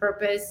sense of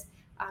purpose,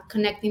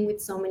 connecting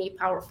with so many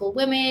powerful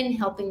women,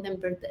 helping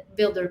them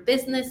build their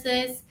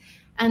businesses,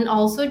 and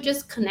also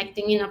just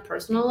connecting in a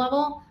personal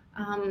level.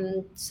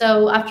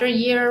 So after a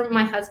year,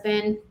 my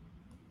husband,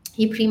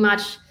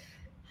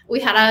 we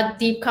had a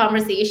deep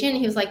conversation.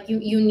 He was like,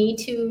 you need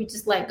to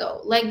just let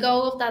go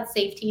of that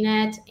safety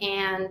net.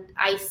 And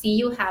I see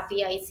you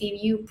happy. I see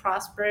you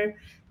prosper.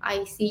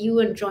 I see you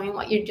enjoying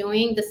what you're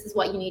doing. This is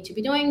what you need to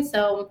be doing.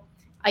 So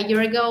a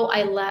year ago,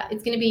 I left.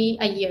 It's going to be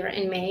a year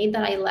in May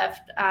that I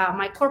left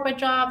my corporate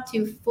job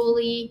to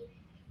fully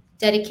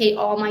dedicate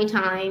all my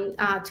time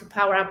to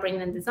Power Up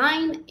Brand and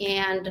Design.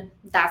 And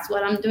that's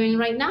what I'm doing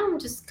right now. I'm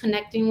just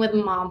connecting with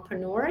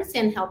mompreneurs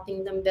and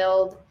helping them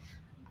build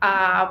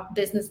a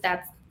business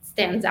that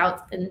stands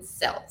out and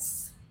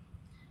sells.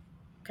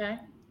 Okay.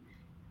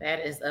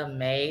 That is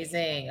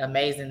amazing.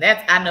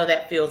 I know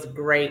that feels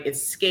great.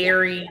 It's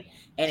scary,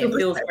 and it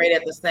feels great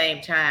at the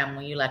same time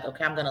when you're like,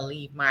 okay, I'm going to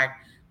leave my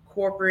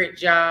corporate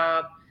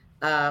job.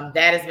 That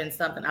has been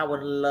something I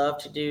would love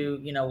to do.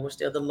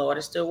 The Lord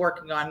is still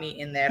working on me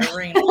in that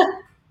arena.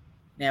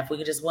 Now, if we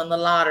could just win the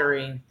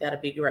lottery,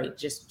 that'd be great.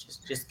 Just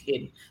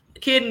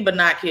kidding, but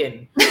not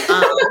kidding.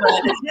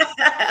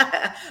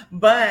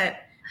 But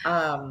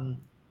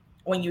when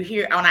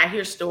I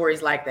hear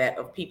stories like that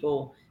of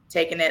people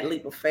taking that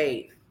leap of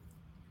faith,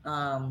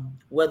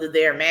 whether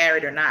they're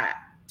married or not,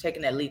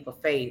 taking that leap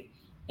of faith,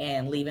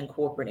 and leaving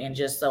corporate and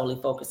just solely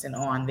focusing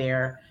on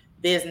their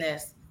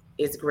business.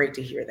 It's great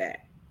to hear that,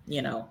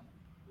 you know.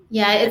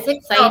 Yeah, it's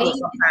It's trouble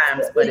exciting.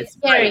 sometimes, but It's it's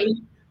scary. great.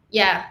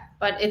 Yeah,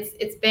 but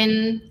it's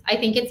been, I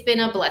think it's been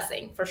a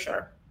blessing for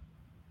sure.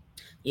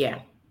 Yeah.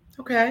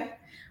 Okay.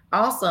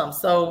 Awesome.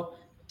 So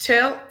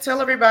tell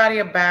everybody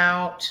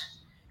about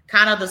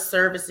kind of the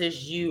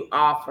services you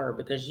offer,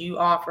 because you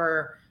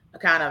offer a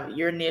kind of,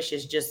 your niche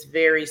is just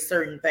very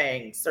certain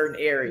things, certain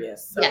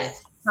areas. So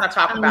Yes. kind of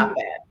talk about Um,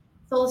 that.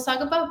 so let's talk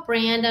about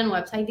brand and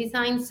website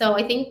design. So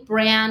I think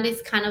brand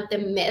is kind of the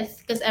myth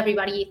because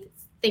everybody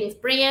thinks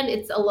brand,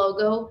 it's a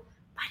logo,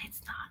 but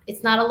it's not.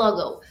 It's not a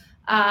logo.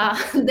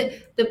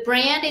 The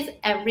brand is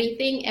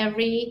everything,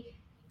 every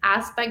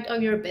aspect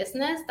of your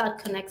business that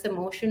connects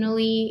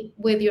emotionally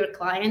with your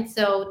client.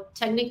 So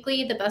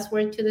technically, the best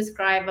word to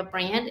describe a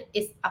brand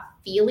is a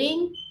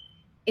feeling.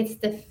 It's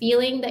the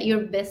feeling that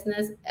your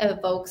business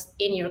evokes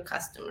in your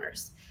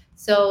customers.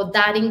 So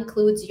that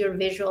includes your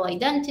visual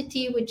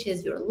identity, which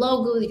is your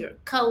logos, your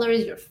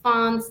colors, your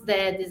fonts,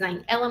 the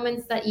design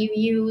elements that you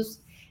use.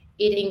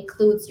 It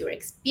includes your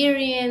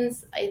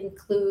experience, it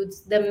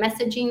includes the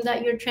messaging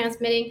that you're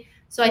transmitting.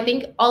 So I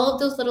think all of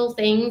those little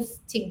things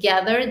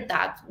together,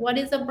 that's what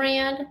is a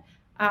brand.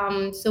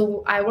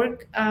 So I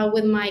work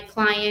with my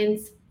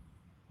clients.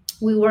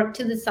 We work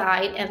to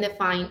decide and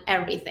define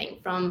everything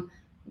from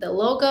the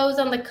logos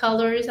and the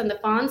colors and the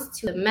fonts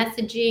to the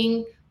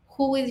messaging.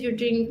 Who is your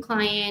dream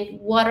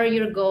client? What are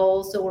your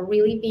goals? So we're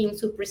really being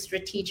super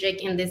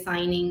strategic in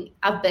designing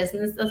a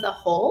business as a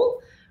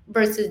whole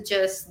versus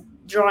just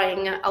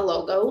drawing a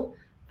logo.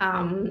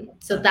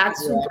 So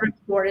that's Yeah. super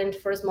important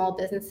for small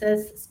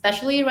businesses,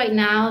 especially right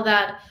now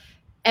that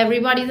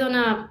everybody's on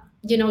a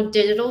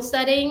digital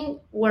setting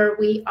where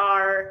we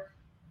are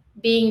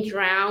being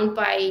drowned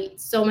by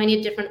so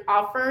many different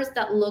offers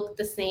that look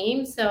the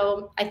same.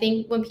 So I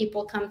think when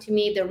people come to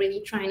me, they're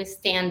really trying to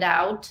stand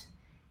out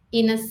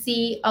in a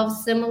sea of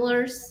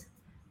similars.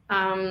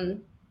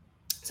 Um,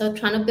 so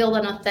trying to build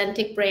an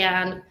authentic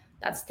brand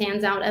that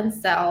stands out and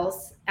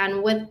sells.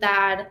 And with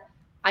that,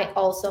 I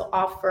also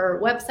offer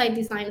website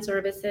design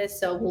services.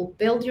 So we'll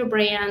build your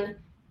brand,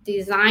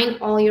 design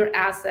all your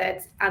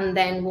assets, and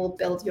then we'll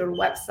build your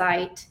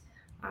website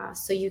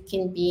so you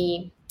can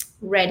be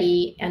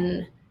ready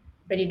and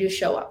ready to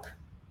show up.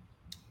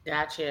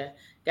 Gotcha.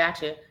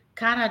 Gotcha.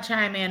 Kind of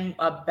chime in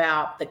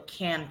about the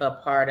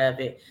Canva part of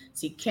it.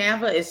 See,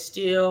 Canva is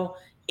still,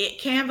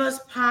 Canva's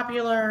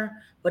popular,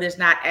 but it's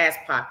not as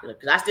popular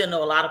because I still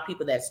know a lot of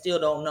people that still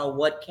don't know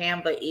what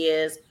Canva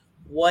is,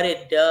 what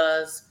it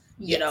does.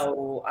 Yes.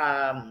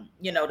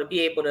 To be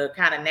able to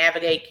kind of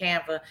navigate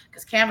Canva,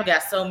 because Canva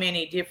got so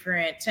many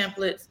different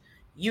templates,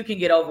 you can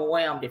get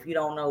overwhelmed if you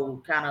don't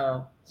know kind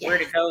of where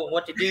to go and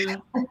what to do.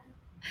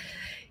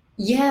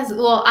 Yes,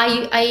 well,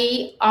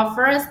 I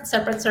offer a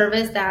separate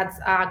service that's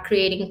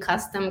creating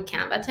custom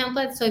Canva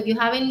templates. So if you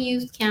haven't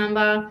used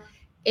Canva,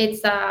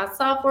 it's a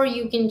software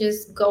you can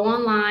just go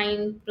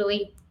online,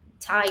 really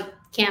type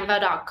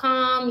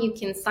canva.com. You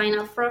can sign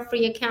up for a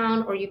free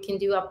account, or you can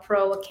do a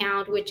pro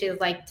account, which is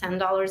like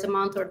 $10 a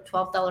month or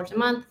 $12 a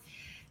month.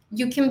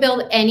 You can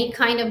build any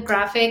kind of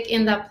graphic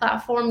in that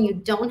platform. You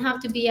don't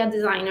have to be a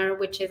designer,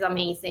 which is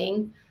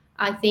amazing.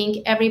 I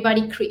think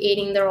everybody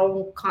creating their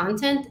own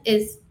content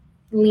is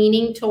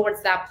leaning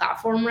towards that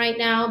platform right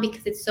now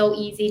because it's so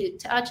easy to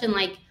touch and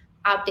like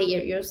update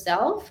it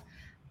yourself.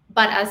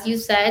 But as you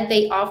said,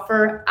 they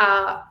offer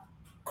a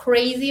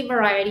crazy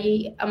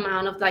variety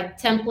amount of like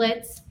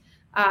templates.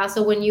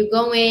 So when you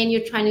go in,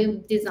 you're trying to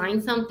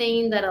design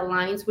something that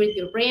aligns with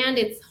your brand.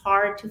 It's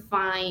hard to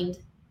find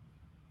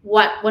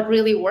what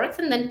really works,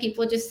 and then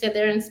people just sit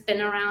there and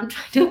spin around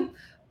trying to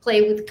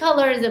play with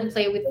colors and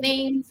play with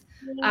things.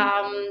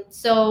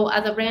 So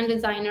as a brand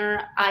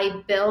designer,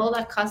 I build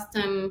a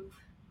custom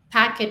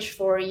package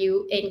for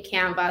you in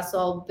Canva. So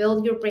I'll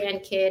build your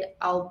brand kit,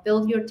 I'll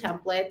build your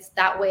templates.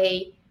 That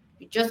way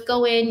you just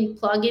go in, you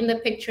plug in the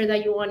picture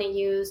that you want to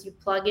use, you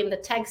plug in the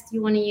text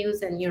you want to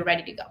use, and you're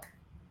ready to go.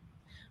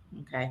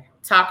 Okay.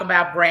 Talk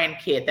about brand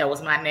kit. That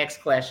was my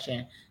next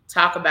question.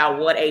 Talk about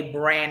what a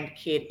brand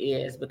kit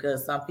is,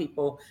 because some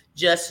people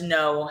just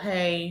know,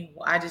 hey,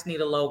 I just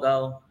need a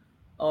logo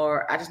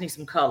or I just need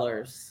some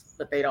colors,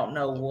 but they don't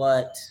know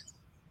what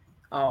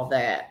all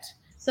that kind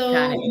So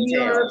of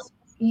entails.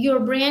 your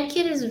brand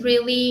kit is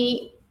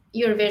really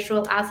your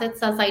visual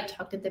assets, as I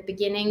talked at the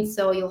beginning.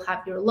 So you'll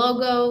have your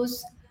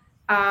logos,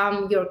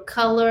 your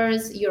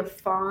colors, your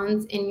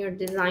fonts, and your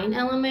design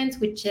elements,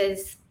 which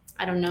is,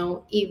 I don't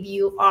know, if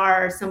you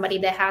are somebody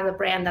that has a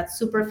brand that's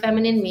super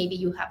feminine, maybe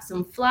you have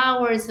some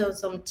flowers or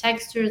some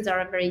textures that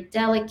are very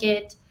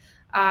delicate.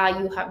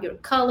 You have your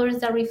colors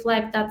that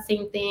reflect that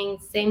same thing,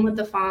 same with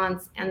the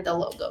fonts and the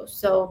logo.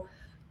 So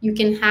you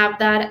can have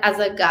that as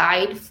a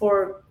guide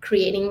for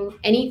creating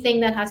anything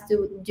that has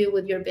to do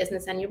with your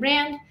business and your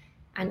brand.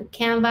 And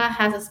Canva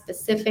has a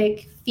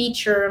specific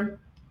feature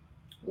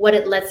what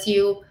it lets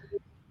you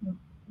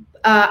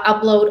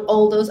upload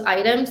all those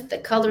items, the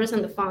colors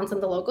and the fonts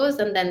and the logos,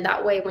 and then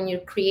that way when you're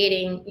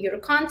creating your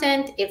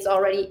content, it's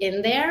already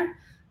in there.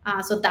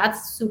 So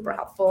that's super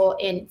helpful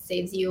and it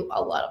saves you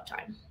a lot of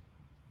time.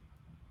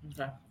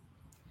 Okay.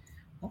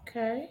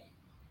 Okay.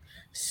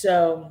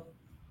 So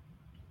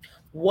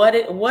what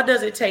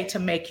does it take to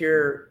make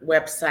your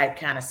website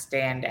kind of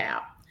stand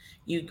out?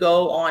 You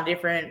go on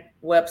different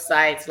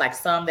websites, like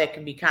some that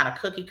can be kind of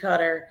cookie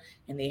cutter,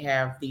 and they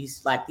have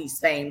these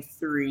same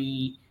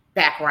three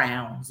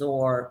backgrounds,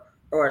 or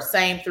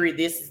same three.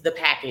 This is the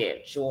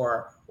package,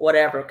 or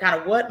whatever. Kind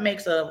of what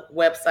makes a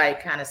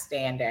website kind of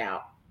stand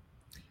out,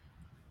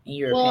 in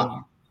your opinion?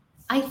 Well,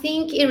 I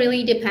think it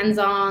really depends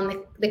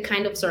on the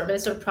kind of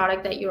service or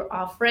product that you're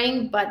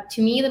offering. But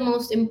to me, the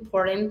most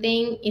important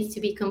thing is to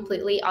be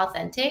completely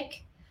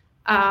authentic.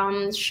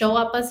 Show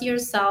up as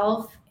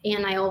yourself.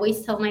 And I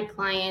always tell my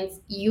clients,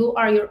 you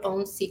are your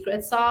own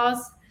secret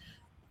sauce.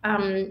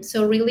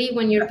 So really,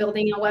 when you're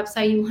building a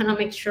website, you want to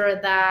make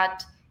sure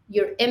that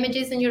your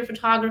images and your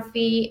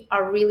photography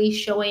are really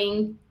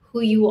showing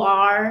who you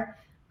are,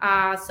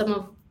 some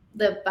of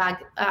the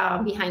back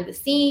behind the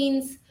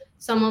scenes,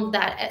 some of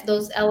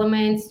those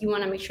elements. You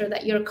want to make sure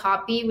that your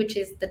copy, which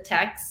is the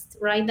text,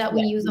 right, that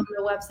we use on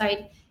the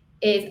website,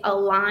 is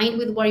aligned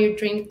with what your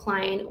dream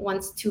client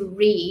wants to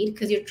read,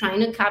 because you're trying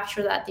to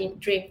capture that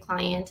dream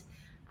client.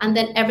 And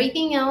then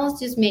everything else,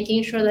 just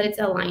making sure that it's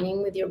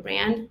aligning with your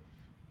brand.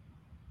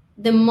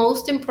 The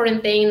most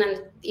important thing,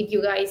 and if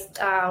you guys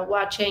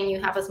watching, you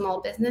have a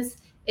small business,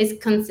 is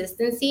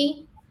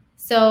consistency.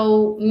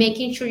 So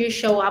making sure you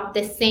show up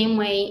the same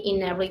way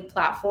in every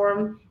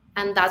platform,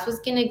 and that's what's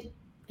going to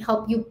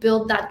help you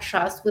build that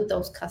trust with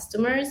those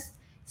customers,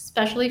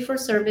 especially for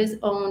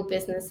service-owned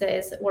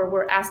businesses where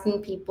we're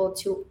asking people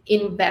to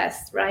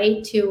invest,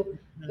 right, to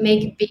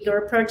make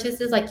bigger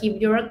purchases. Like if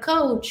you're a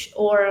coach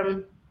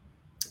or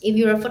if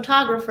you're a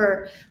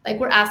photographer, like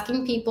we're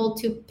asking people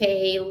to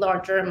pay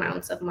larger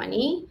amounts of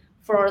money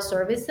for our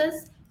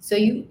services. So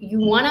you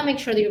want to make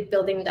sure that you're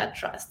building that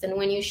trust. And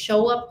when you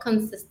show up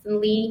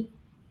consistently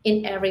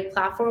in every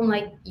platform,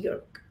 like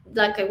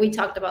we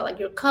talked about, like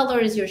your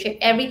colors, your shape,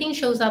 everything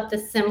shows up the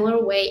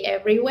similar way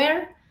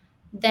everywhere,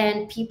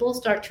 then people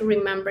start to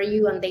remember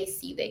you and they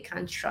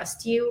can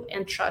trust you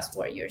and trust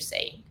what you're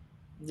saying.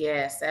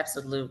 Yes,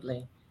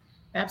 absolutely.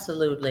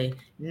 Absolutely.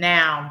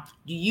 Now,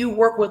 do you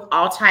work with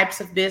all types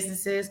of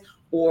businesses?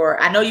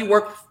 Or I know you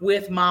work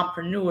with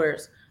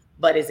mompreneurs,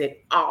 but is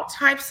it all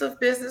types of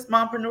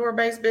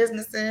mompreneur-based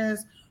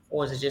businesses,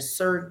 or is it just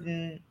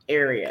certain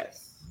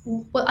areas?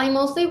 Well, I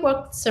mostly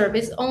work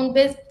service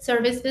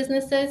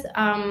businesses.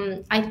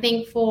 I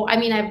think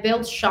I've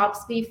built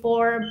shops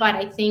before, but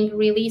I think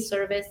really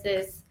service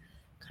is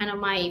kind of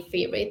my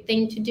favorite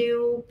thing to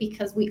do,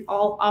 because we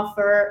all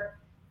offer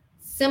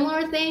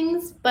similar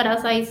things, but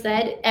as I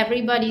said,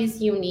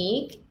 everybody's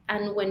unique.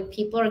 And when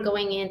people are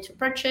going in to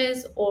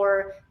purchase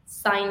or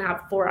sign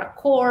up for a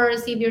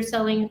course, if you're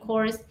selling a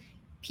course,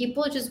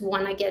 people just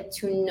want to get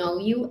to know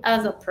you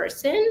as a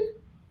person.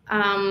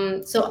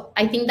 So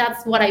I think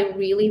that's what I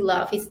really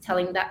love, is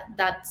telling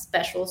that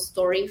special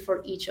story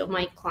for each of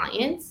my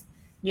clients.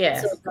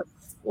 Yes. So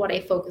that's what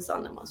I focus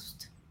on the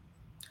most.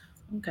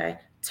 Okay.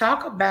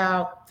 Talk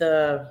about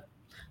the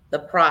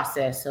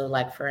process. So,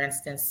 like, for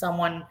instance,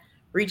 someone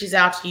reaches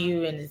out to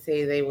you and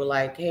say they were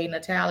like, "Hey,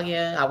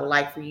 Natalia, I would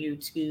like for you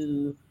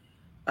to,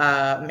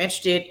 I'm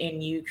interested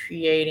in you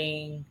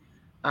creating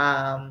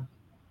my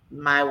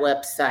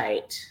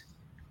website."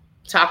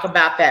 Talk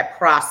about that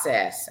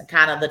process and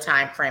kind of the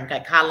time frame.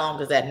 Like, how long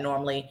does that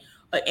normally?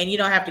 And you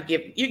don't have to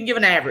you can give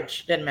an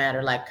average. Doesn't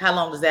matter. Like, how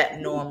long does that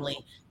normally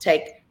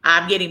take?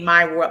 I'm getting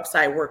my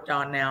website worked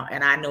on now,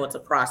 and I know it's a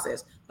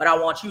process, but I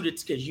want you to,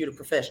 because you're the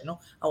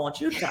professional, I want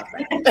you to talk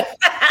about it.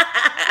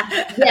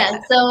 Yeah,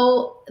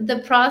 so the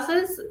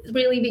process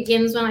really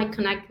begins when I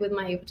connect with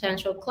my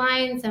potential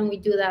clients, and we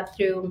do that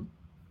through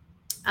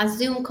a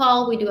Zoom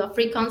call. We do a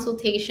free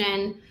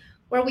consultation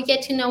where we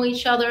get to know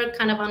each other,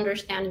 kind of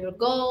understand your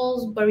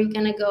goals, where you're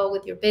going to go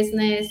with your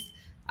business,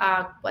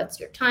 what's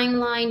your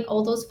timeline,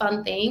 all those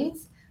fun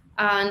things.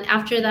 And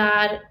after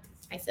that,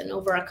 I send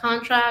over a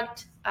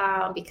contract,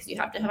 because you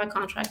have to have a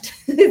contract.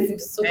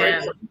 It's super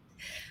important.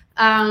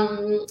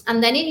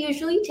 And then it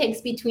usually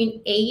takes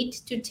between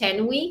 8 to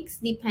 10 weeks,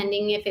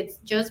 depending if it's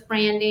just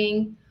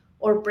branding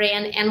or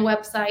brand and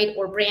website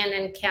or brand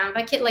and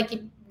Canva kit. Like,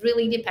 it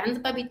really depends,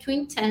 but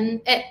between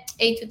 8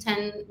 to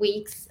 10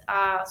 weeks,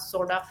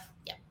 sort of.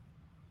 Yeah.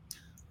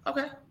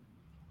 Okay.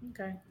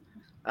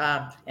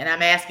 And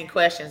I'm asking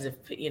questions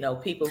if,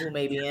 people who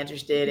may be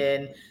interested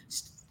in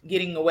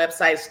getting a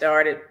website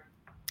started.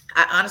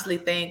 I honestly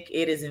think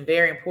it is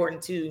very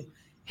important to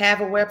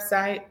have a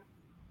website.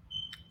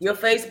 Your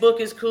Facebook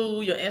is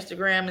cool, your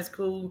Instagram is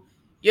cool,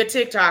 your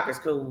TikTok is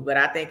cool, but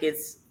I think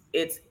it's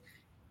a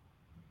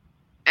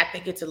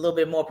little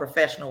bit more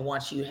professional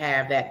once you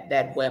have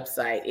that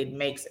website. It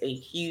makes a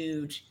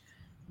huge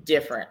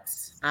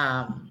difference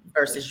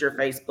versus your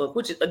Facebook,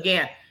 which is,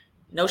 again,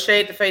 no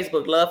shade to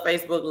Facebook. Love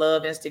Facebook,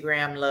 love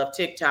Instagram, love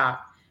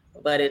TikTok,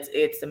 but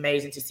it's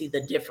amazing to see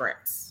the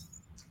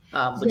difference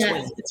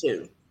between the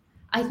two.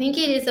 I think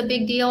it is a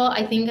big deal.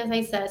 I think, as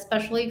I said,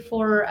 especially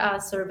for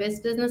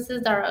service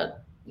businesses that are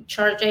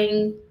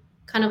charging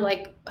kind of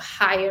like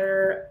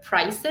higher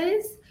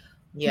prices.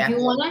 Yeah. You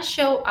want to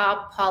show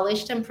up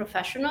polished and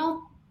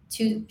professional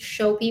to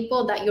show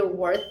people that you're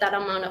worth that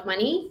amount of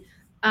money.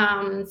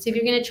 So if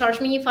you're going to charge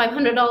me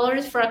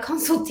 $500 for a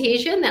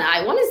consultation, then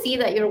I want to see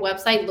that your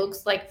website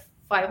looks like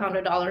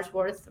 $500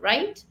 worth,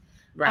 right?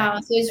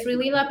 Right. So it's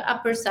really like a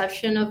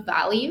perception of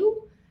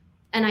value.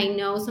 And I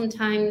know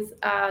sometimes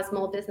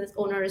small business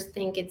owners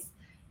think it's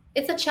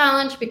a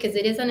challenge because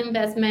it is an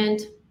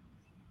investment,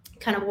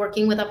 kind of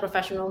working with a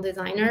professional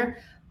designer,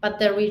 but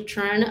the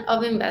return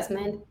of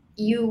investment,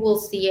 you will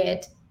see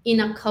it in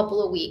a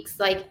couple of weeks.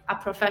 Like a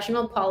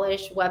professional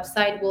polished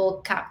website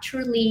will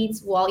capture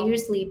leads while you're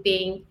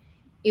sleeping.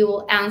 It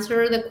will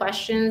answer the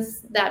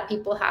questions that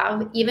people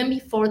have even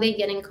before they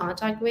get in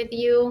contact with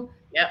you.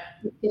 Yep.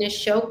 It's going to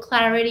show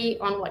clarity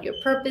on what your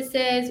purpose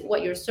is,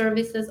 what your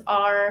services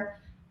are,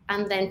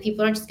 and then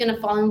people are just going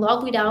to fall in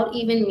love without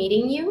even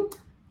meeting you.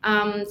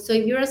 So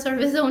if you're a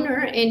service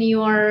owner and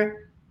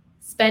you're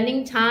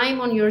spending time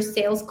on your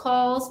sales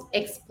calls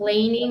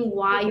explaining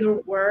why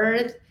you're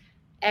worth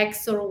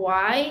X or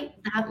Y,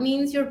 that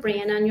means your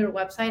brand and your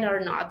website are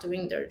not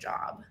doing their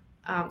job.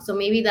 So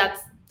maybe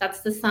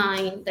that's the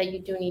sign that you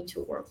do need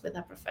to work with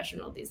a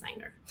professional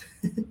designer.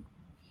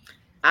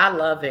 I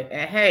love it.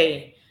 And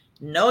hey,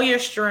 know your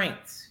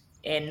strengths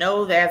and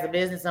know that as a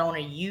business owner,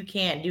 you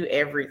can't do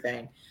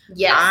everything.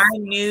 Yes. I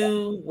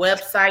knew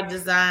website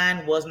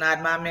design was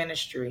not my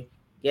ministry.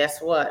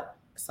 Guess what?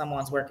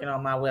 Someone's working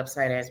on my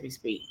website as we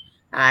speak.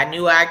 I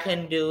knew I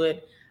couldn't do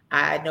it.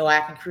 I know I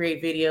can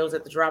create videos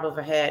at the drop of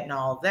a hat and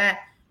all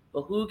that,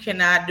 but who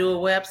cannot do a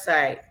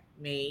website?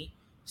 Me.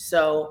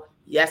 So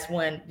that's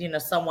when,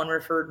 someone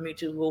referred me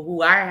to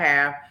who I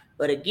have.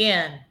 But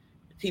again,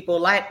 people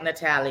like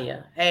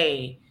Natalia.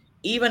 Hey,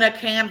 even a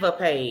Canva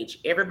page.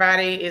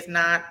 Everybody is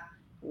not,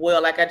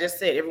 well, like I just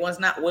said, everyone's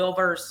not well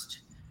versed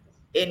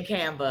in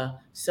Canva.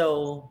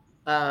 So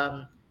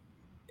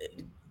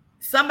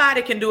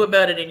somebody can do it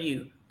better than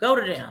you. Go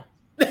to them.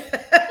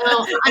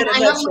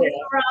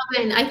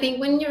 I think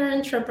when you're an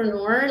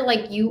entrepreneur,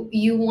 like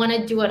you want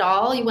to do it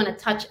all. You want to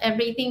touch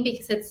everything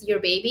because it's your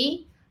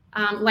baby.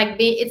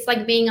 It's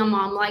like being a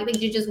mom.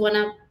 Like you just want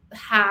to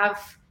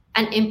have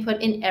an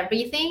input in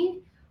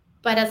everything.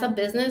 But as a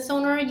business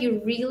owner,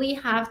 you really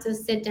have to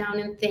sit down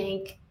and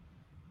think,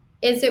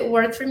 is it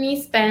worth for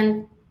me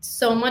spend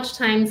so much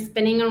time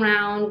spinning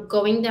around,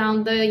 going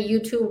down the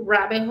YouTube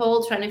rabbit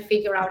hole, trying to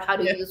figure out how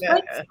to use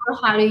Wix or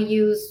how to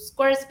use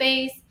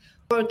Squarespace?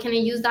 Or can I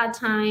use that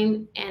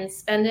time and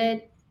spend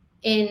it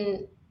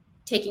in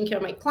taking care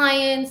of my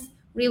clients,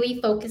 really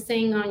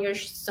focusing on your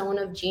zone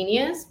of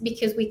genius?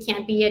 Because we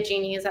can't be a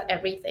genius at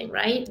everything,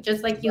 right?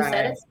 Just like you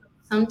said,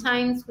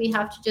 sometimes we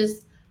have to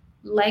just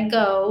let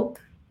go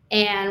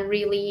and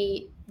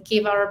really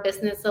give our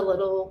business a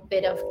little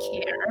bit of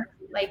care,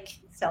 like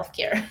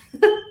self-care.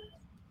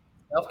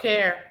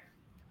 Self-care.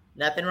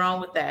 Nothing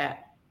wrong with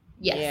that.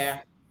 Yes. Yeah.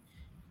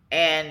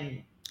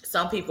 And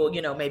some people,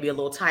 maybe a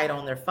little tight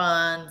on their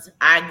funds.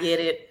 I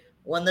get it.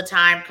 When the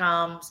time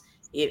comes,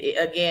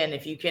 again,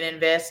 if you can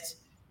invest,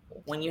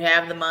 when you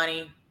have the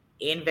money,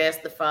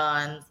 invest the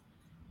funds,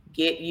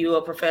 get you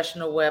a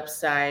professional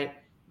website,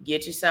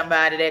 get you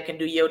somebody that can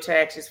do your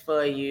taxes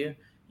for you,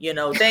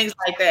 things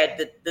like that.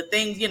 The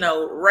things,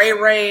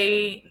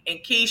 Ray and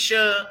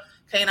Keisha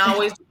can't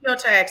always do your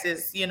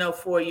taxes,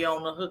 for you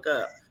on the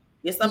hookup.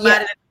 Get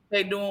somebody that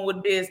they're doing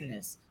with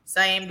business.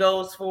 Same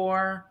goes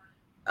for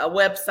a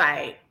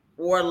website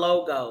or a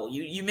logo.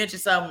 You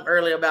mentioned something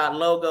earlier about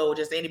logo,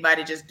 just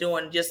anybody just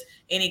doing just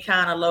any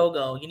kind of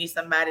logo. You need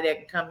somebody that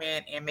can come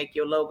in and make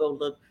your logo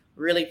look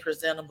really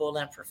presentable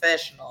and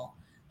professional.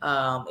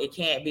 It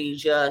can't be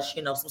just,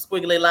 some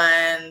squiggly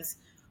lines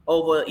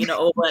over in,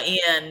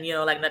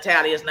 like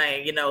Natalia's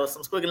name,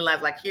 some squiggly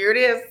lines like here it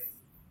is.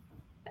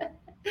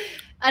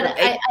 And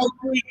I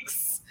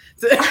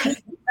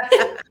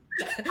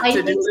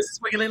to do the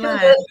squiggly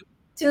lines.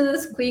 To the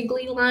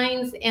squiggly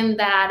lines and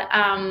that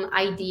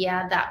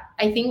idea that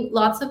I think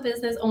lots of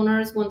business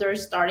owners, when they're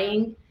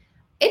starting,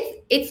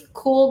 it's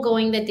cool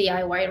going the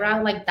DIY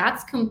route. Like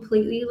that's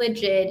completely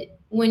legit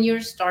when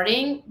you're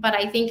starting. But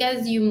I think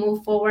as you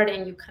move forward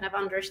and you kind of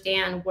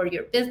understand where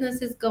your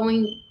business is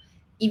going,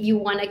 if you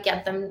want to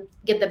get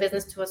the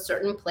business to a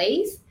certain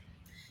place,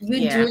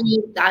 you do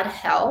need that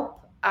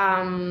help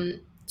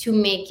to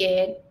make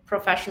it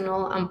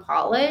professional and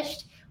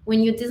polished.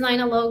 When you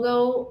design a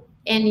logo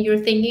and you're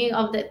thinking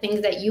of the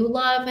things that you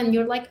love and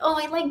you're like, oh,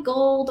 I like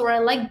gold or I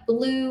like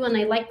blue and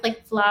I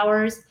like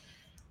flowers.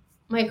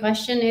 My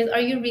question is, are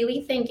you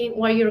really thinking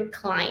what your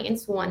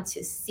clients want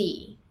to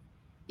see?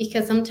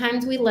 Because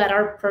sometimes we let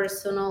our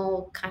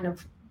personal kind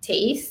of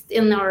taste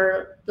in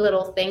our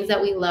little things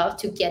that we love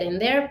to get in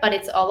there, but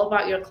it's all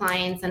about your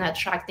clients and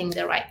attracting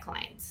the right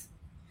clients.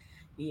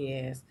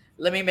 Yes.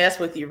 Let me mess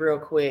with you real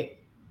quick.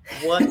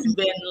 What's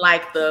been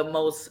like the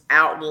most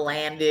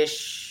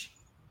outlandish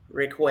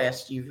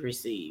request you've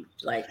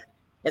received? Like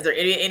Is there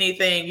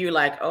anything you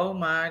like, oh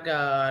my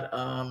God?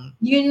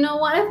 You know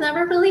what? I've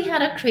never really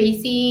had a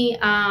crazy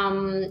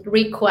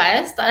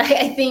request.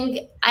 I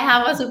think I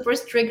have a super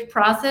strict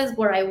process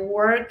where I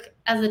work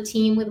as a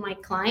team with my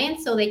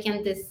clients so they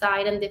can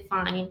decide and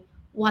define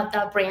what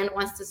that brand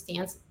wants to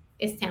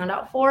stand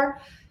out for.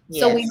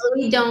 So we Yes.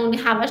 really don't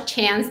have a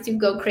chance to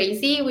go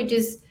crazy. We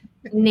just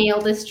nail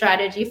the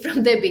strategy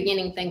from the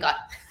beginning, thank God.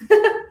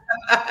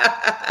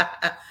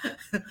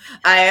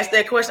 I asked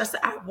that question. I said,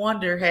 I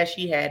wonder, has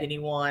she had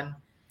anyone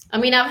I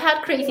mean, I've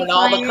had crazy with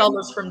all the clients.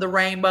 colors from the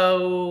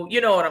rainbow?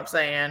 You know what I'm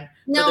saying?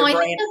 For No, their I think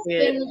brand that's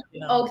fit, been you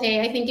know.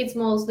 okay. I think it's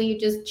mostly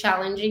just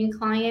challenging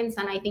clients,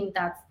 and I think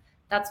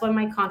that's why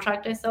my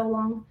contract is so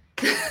long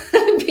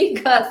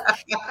because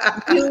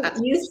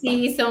you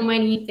see so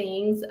many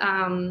things.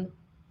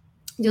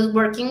 Just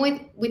working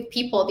with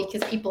people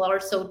because people are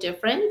so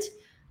different.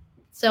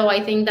 So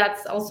I think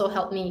that's also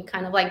helped me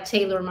kind of like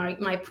tailor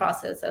my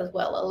process as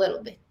well a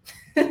little bit.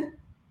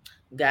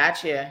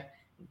 Gotcha.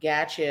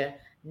 Gotcha.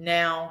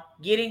 Now,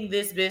 getting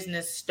this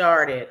business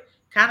started,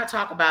 kind of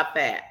talk about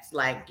that.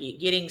 Like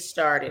getting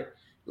started.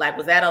 Like,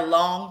 was that a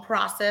long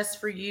process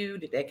for you?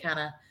 Did that kind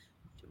of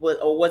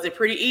or was it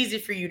pretty easy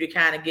for you to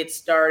kind of get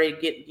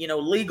started, get,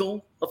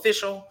 legal,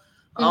 official,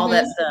 all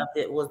that Hmm.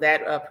 stuff? Was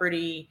that a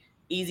pretty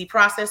easy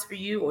process for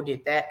you, or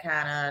did that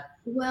kind of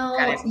Well,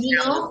 you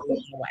challenges know, along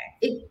the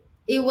way?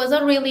 it was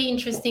a really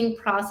interesting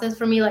process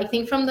for me. Like, I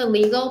think from the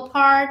legal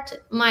part,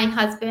 my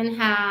husband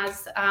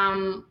has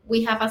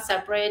we have a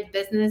separate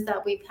business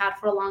that we've had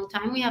for a long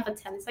time. We have a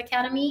tennis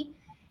academy,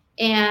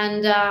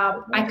 and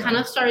I kind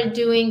of started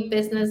doing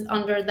business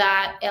under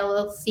that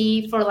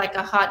LLC for like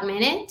a hot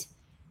minute,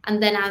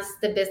 and then as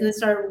the business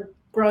started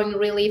growing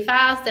really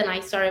fast, and I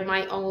started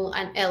my own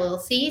an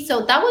LLC.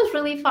 So that was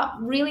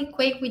really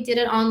quick. We did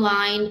it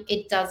online.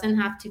 It doesn't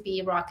have to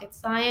be rocket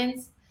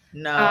science.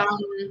 No.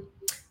 Um,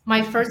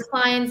 my first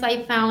clients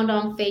I found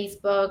on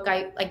Facebook.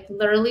 I like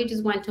literally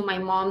just went to my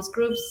mom's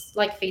groups,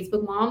 like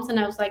Facebook moms, and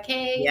I was like,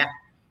 hey, Yeah.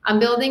 I'm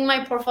building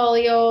my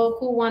portfolio.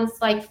 Who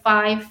wants like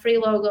 5 free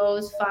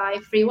logos,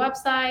 5 free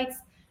websites?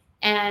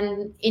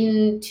 And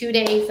in 2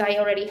 days, I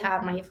already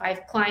have my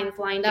 5 clients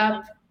lined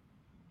up.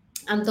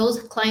 And those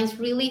clients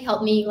really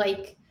helped me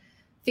like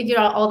figure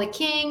out all the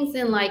kinks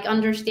and like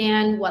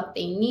understand what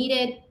they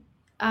needed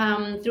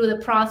through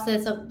the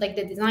process of like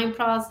the design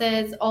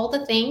process, all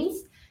the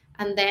things.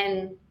 And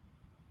then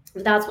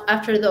that's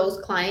after those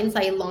clients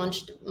I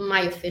launched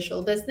my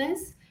official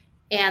business,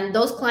 and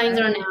those clients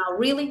are now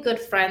really good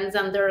friends,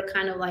 and they're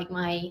kind of like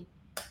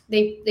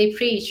they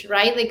preach,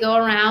 right? They go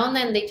around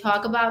and they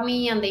talk about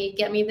me and they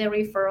get me the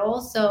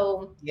referrals.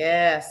 So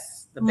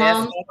Yes, the best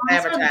moms, form of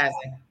moms are,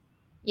 advertising.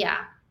 yeah.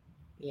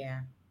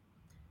 Yeah,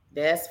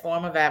 best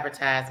form of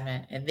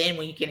advertisement. And then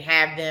when you can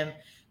have them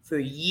for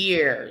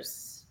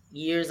years,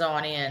 years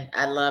on end,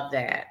 I love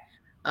that.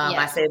 I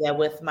Yes. say that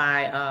with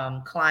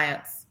my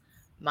clients,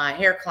 my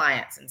hair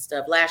clients and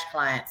stuff, lash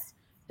clients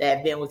that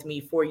have been with me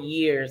for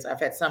years. I've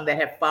had some that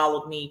have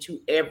followed me to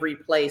every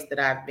place that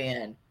I've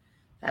been.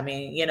 I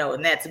mean,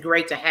 and that's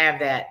great to have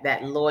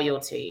that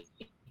loyalty.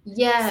 So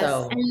Yes,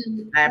 I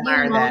and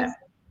admire that.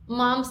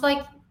 moms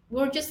like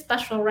we're just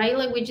special, right?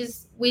 Like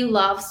we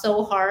love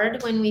so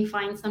hard when we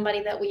find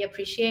somebody that we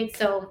appreciate.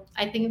 So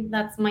I think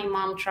that's my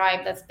mom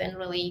tribe. That's been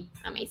really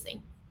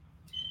amazing.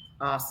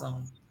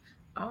 Awesome.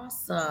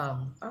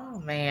 Awesome. Oh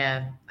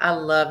man, I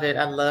love it.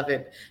 I love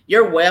it.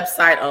 Your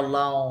website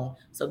alone.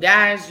 So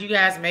guys, you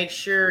guys make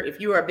sure if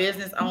you are a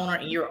business owner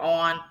and you're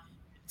on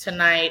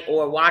tonight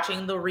or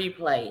watching the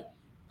replay,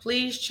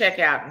 please check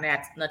out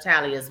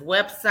Natalia's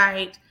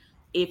website.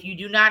 If you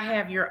do not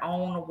have your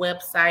own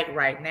website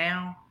right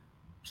now,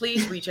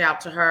 please reach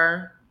out to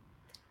her.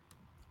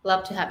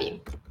 Love to have you.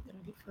 Did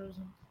I get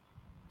frozen?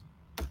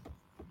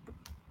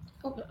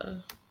 Oh,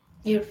 Uh-oh.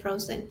 you're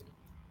frozen.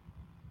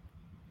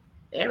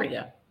 There we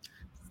go.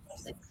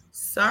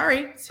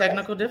 Sorry,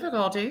 technical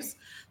difficulties.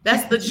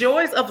 That's the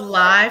joys of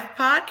live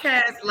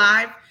podcast,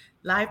 live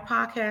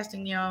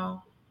podcasting,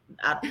 y'all.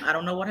 I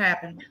don't know what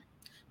happened.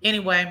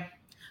 Anyway,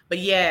 but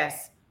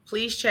yes,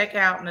 please check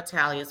out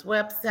Natalia's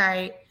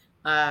website.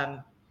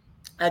 Um,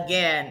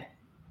 Again,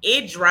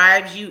 it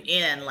drives you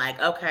in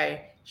like,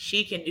 okay,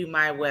 she can do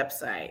my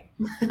website.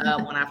 When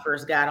I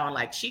first got on,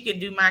 like, she can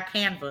do my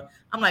Canva.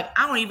 I'm like,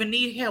 I don't even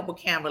need help with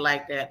Canva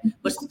like that,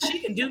 but she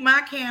can do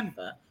my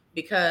Canva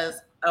because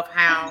of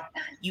how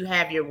you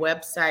have your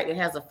website. It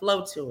has a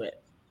flow to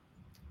it,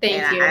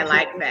 and Thank I you.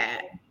 like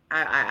that.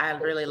 I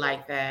really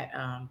like that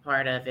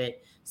part of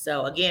it.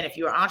 So again, if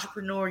you're an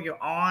entrepreneur,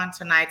 you're on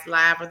tonight's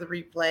live or the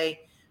replay,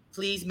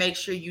 please make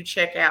sure you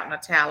check out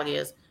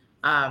Natalia's.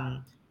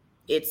 Um,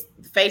 it's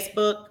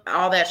Facebook.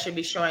 All that should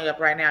be showing up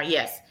right now.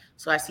 Yes.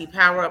 So I see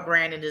Power Up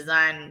Brand and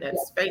Design.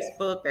 That's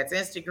Facebook. That's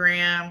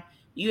Instagram.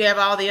 You have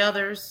all the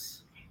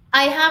others.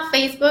 I have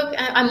Facebook.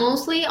 I'm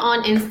mostly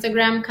on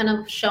Instagram, kind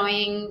of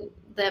showing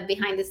the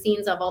behind the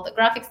scenes of all the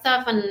graphic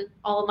stuff and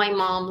all of my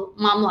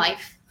mom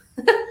life.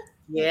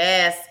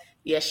 Yes.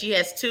 Yes. She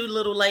has two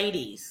little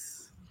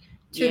ladies.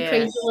 two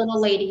crazy little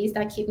ladies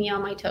that keep me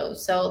on my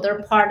toes. So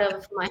they're part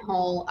of my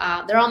whole,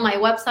 they're on my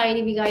website.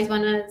 If you guys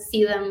want to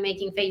see them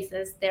making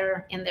faces,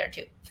 they're in there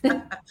too.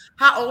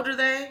 How old are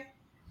they?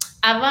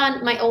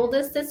 My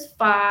oldest is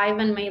 5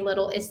 and my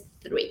little is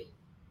 3.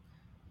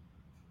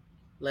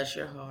 Bless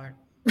your heart.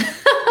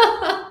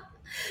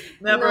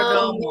 Never a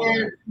dull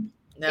moment.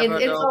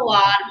 It's a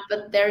lot,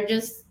 but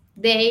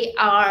they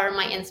are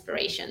my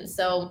inspiration.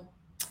 So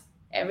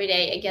every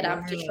day I get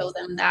up to show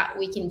them that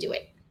we can do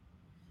it.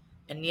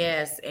 And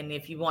yes, and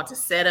if you want to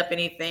set up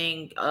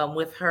anything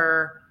with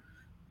her,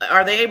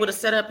 are they able to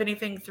set up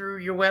anything through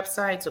your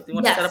website? So if you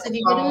want to set up if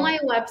you go to my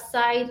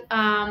website,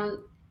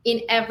 in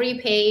every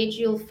page,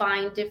 you'll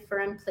find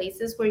different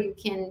places where you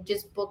can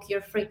just book your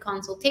free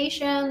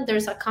consultation.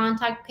 There's a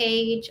contact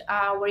page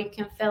where you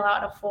can fill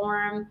out a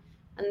form,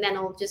 and then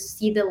I'll just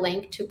see the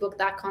link to book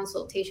that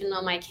consultation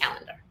on my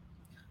calendar.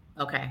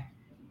 Okay.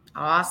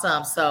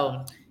 Awesome.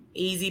 So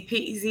easy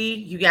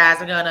peasy. You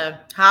guys are going to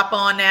hop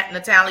on that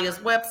Natalia's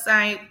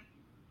website.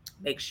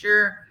 Make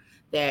sure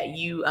that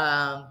you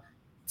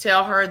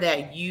tell her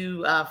that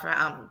you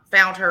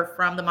found her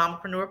from the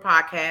Mamapreneur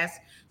podcast,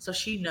 so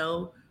she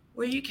knows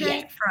where you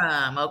came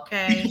from.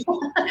 Okay.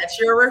 That's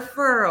your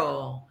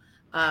referral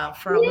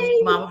from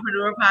the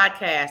Mamapreneur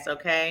podcast.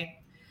 Okay.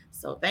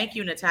 So thank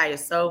you, Natalia,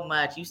 so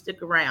much. You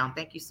stick around.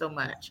 Thank you so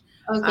much.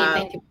 Okay,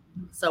 thank you.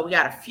 So we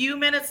got a few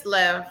minutes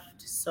left.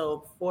 So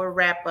before we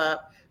wrap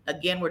up,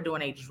 again, we're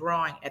doing a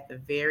drawing at the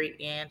very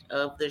end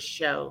of the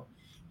show.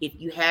 If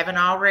you haven't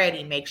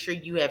already, make sure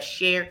you have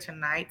shared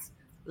tonight's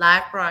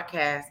live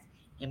broadcast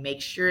and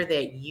make sure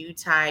that you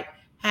type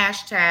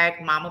hashtag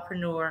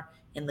Mamapreneur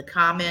in the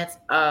comments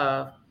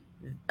of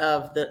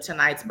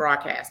tonight's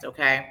broadcast,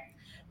 okay?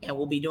 And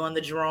we'll be doing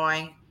the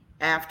drawing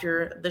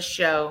after the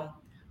show.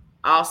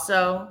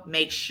 Also,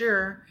 make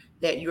sure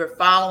that you're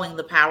following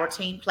the Power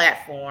Team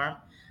platform.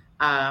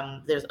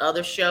 There's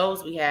other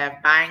shows. We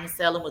have Buying and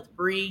Selling with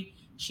Bree.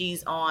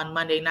 She's on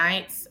Monday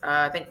nights,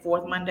 I think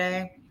fourth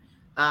Monday.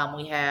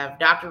 We have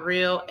Dr.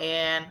 Real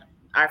and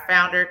our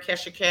founder,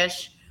 Kesha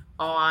Kesh,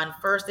 on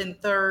first and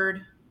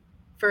third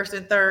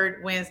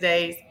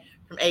Wednesdays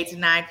from 8 to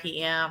 9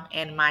 p.m.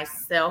 And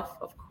myself,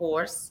 of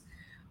course,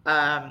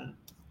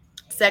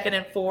 second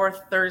and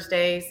fourth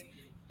Thursdays,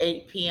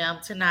 8 p.m.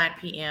 to 9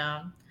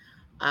 p.m.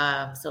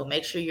 So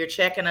make sure you're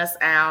checking us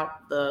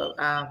out.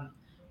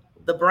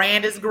 The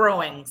brand is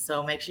growing,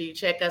 so make sure you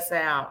check us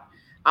out.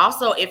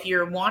 Also, if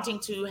you're wanting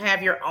to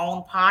have your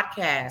own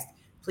podcast,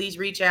 please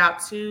reach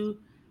out to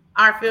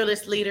our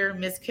fearless leader,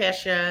 Miss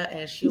Kesha,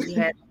 and she'll be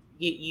happy to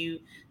get you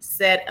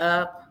set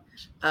up,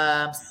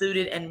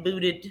 suited and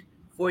booted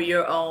for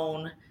your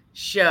own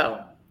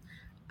show.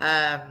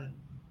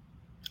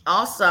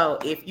 Also,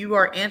 if you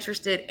are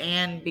interested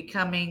in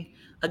becoming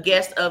a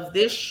guest of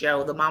this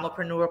show, the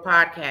Mamapreneur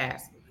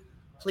podcast,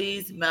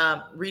 please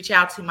reach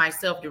out to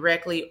myself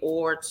directly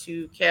or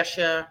to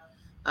Kesha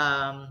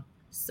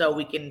so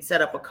we can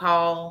set up a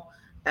call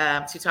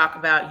to talk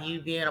about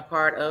you being a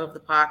part of the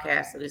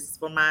podcast. So this is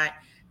for my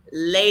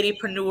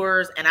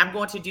ladypreneurs, and I'm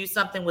going to do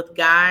something with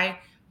guy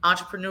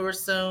entrepreneurs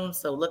soon.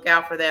 So look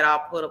out for that.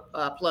 I'll put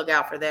a plug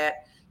out for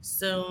that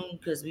soon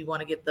because we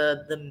want to get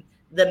the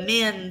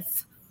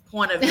men's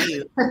point of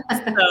view.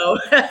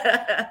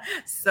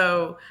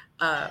 So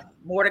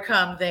more to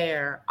come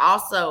there.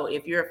 Also,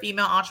 if you're a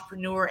female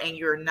entrepreneur and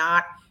you're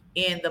not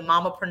in the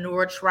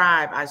Mamapreneur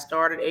tribe, I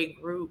started a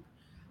group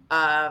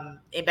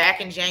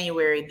back in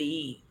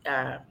January.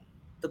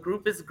 The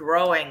group is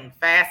growing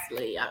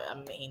fastly.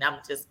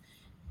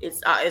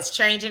 It's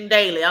changing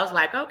daily. I was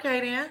like,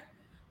 okay then,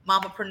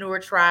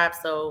 Mamapreneur tribe.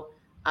 So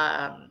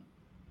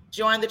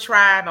join the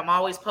tribe. I'm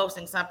always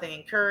posting something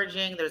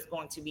encouraging. There's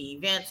going to be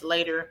events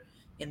later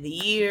in the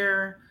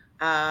year.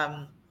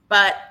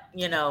 But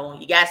you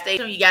got to stay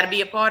tuned. You got to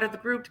be a part of the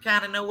group to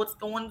kind of know what's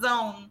going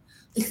on.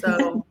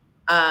 So,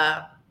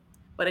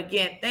 but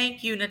again,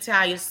 thank you,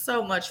 Natalia,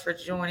 so much for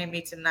joining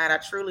me tonight. I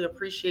truly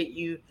appreciate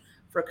you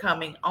for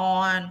coming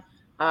on.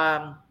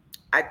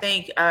 I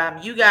thank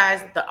you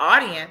guys, the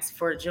audience,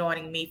 for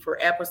joining me for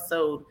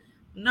episode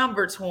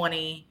number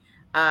 20.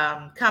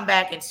 Come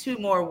back in 2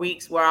 more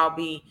weeks where I'll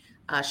be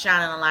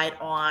shining a light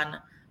on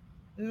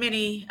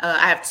many.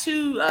 I have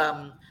 2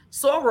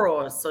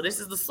 sorors. So this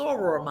is the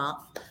soror month.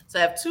 So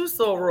I have 2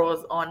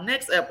 sorors on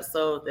next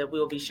episode that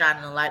we'll be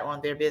shining a light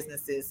on their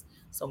businesses.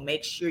 So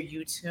make sure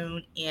you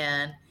tune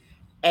in.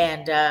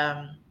 And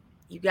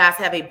you guys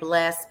have a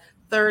blessed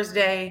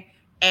Thursday.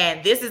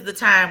 And this is the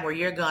time where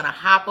you're going to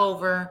hop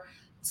over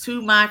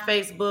to my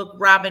Facebook,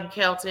 Robin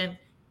Kelton.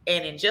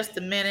 And in just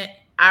a minute,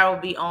 I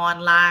will be on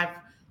live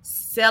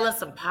selling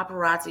some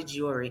paparazzi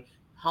jewelry,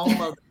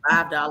 home of the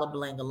 $5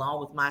 bling, along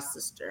with my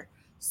sister.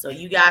 So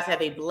you guys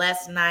have a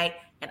blessed night,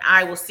 and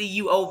I will see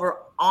you over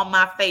on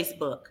my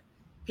Facebook.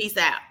 Peace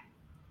out.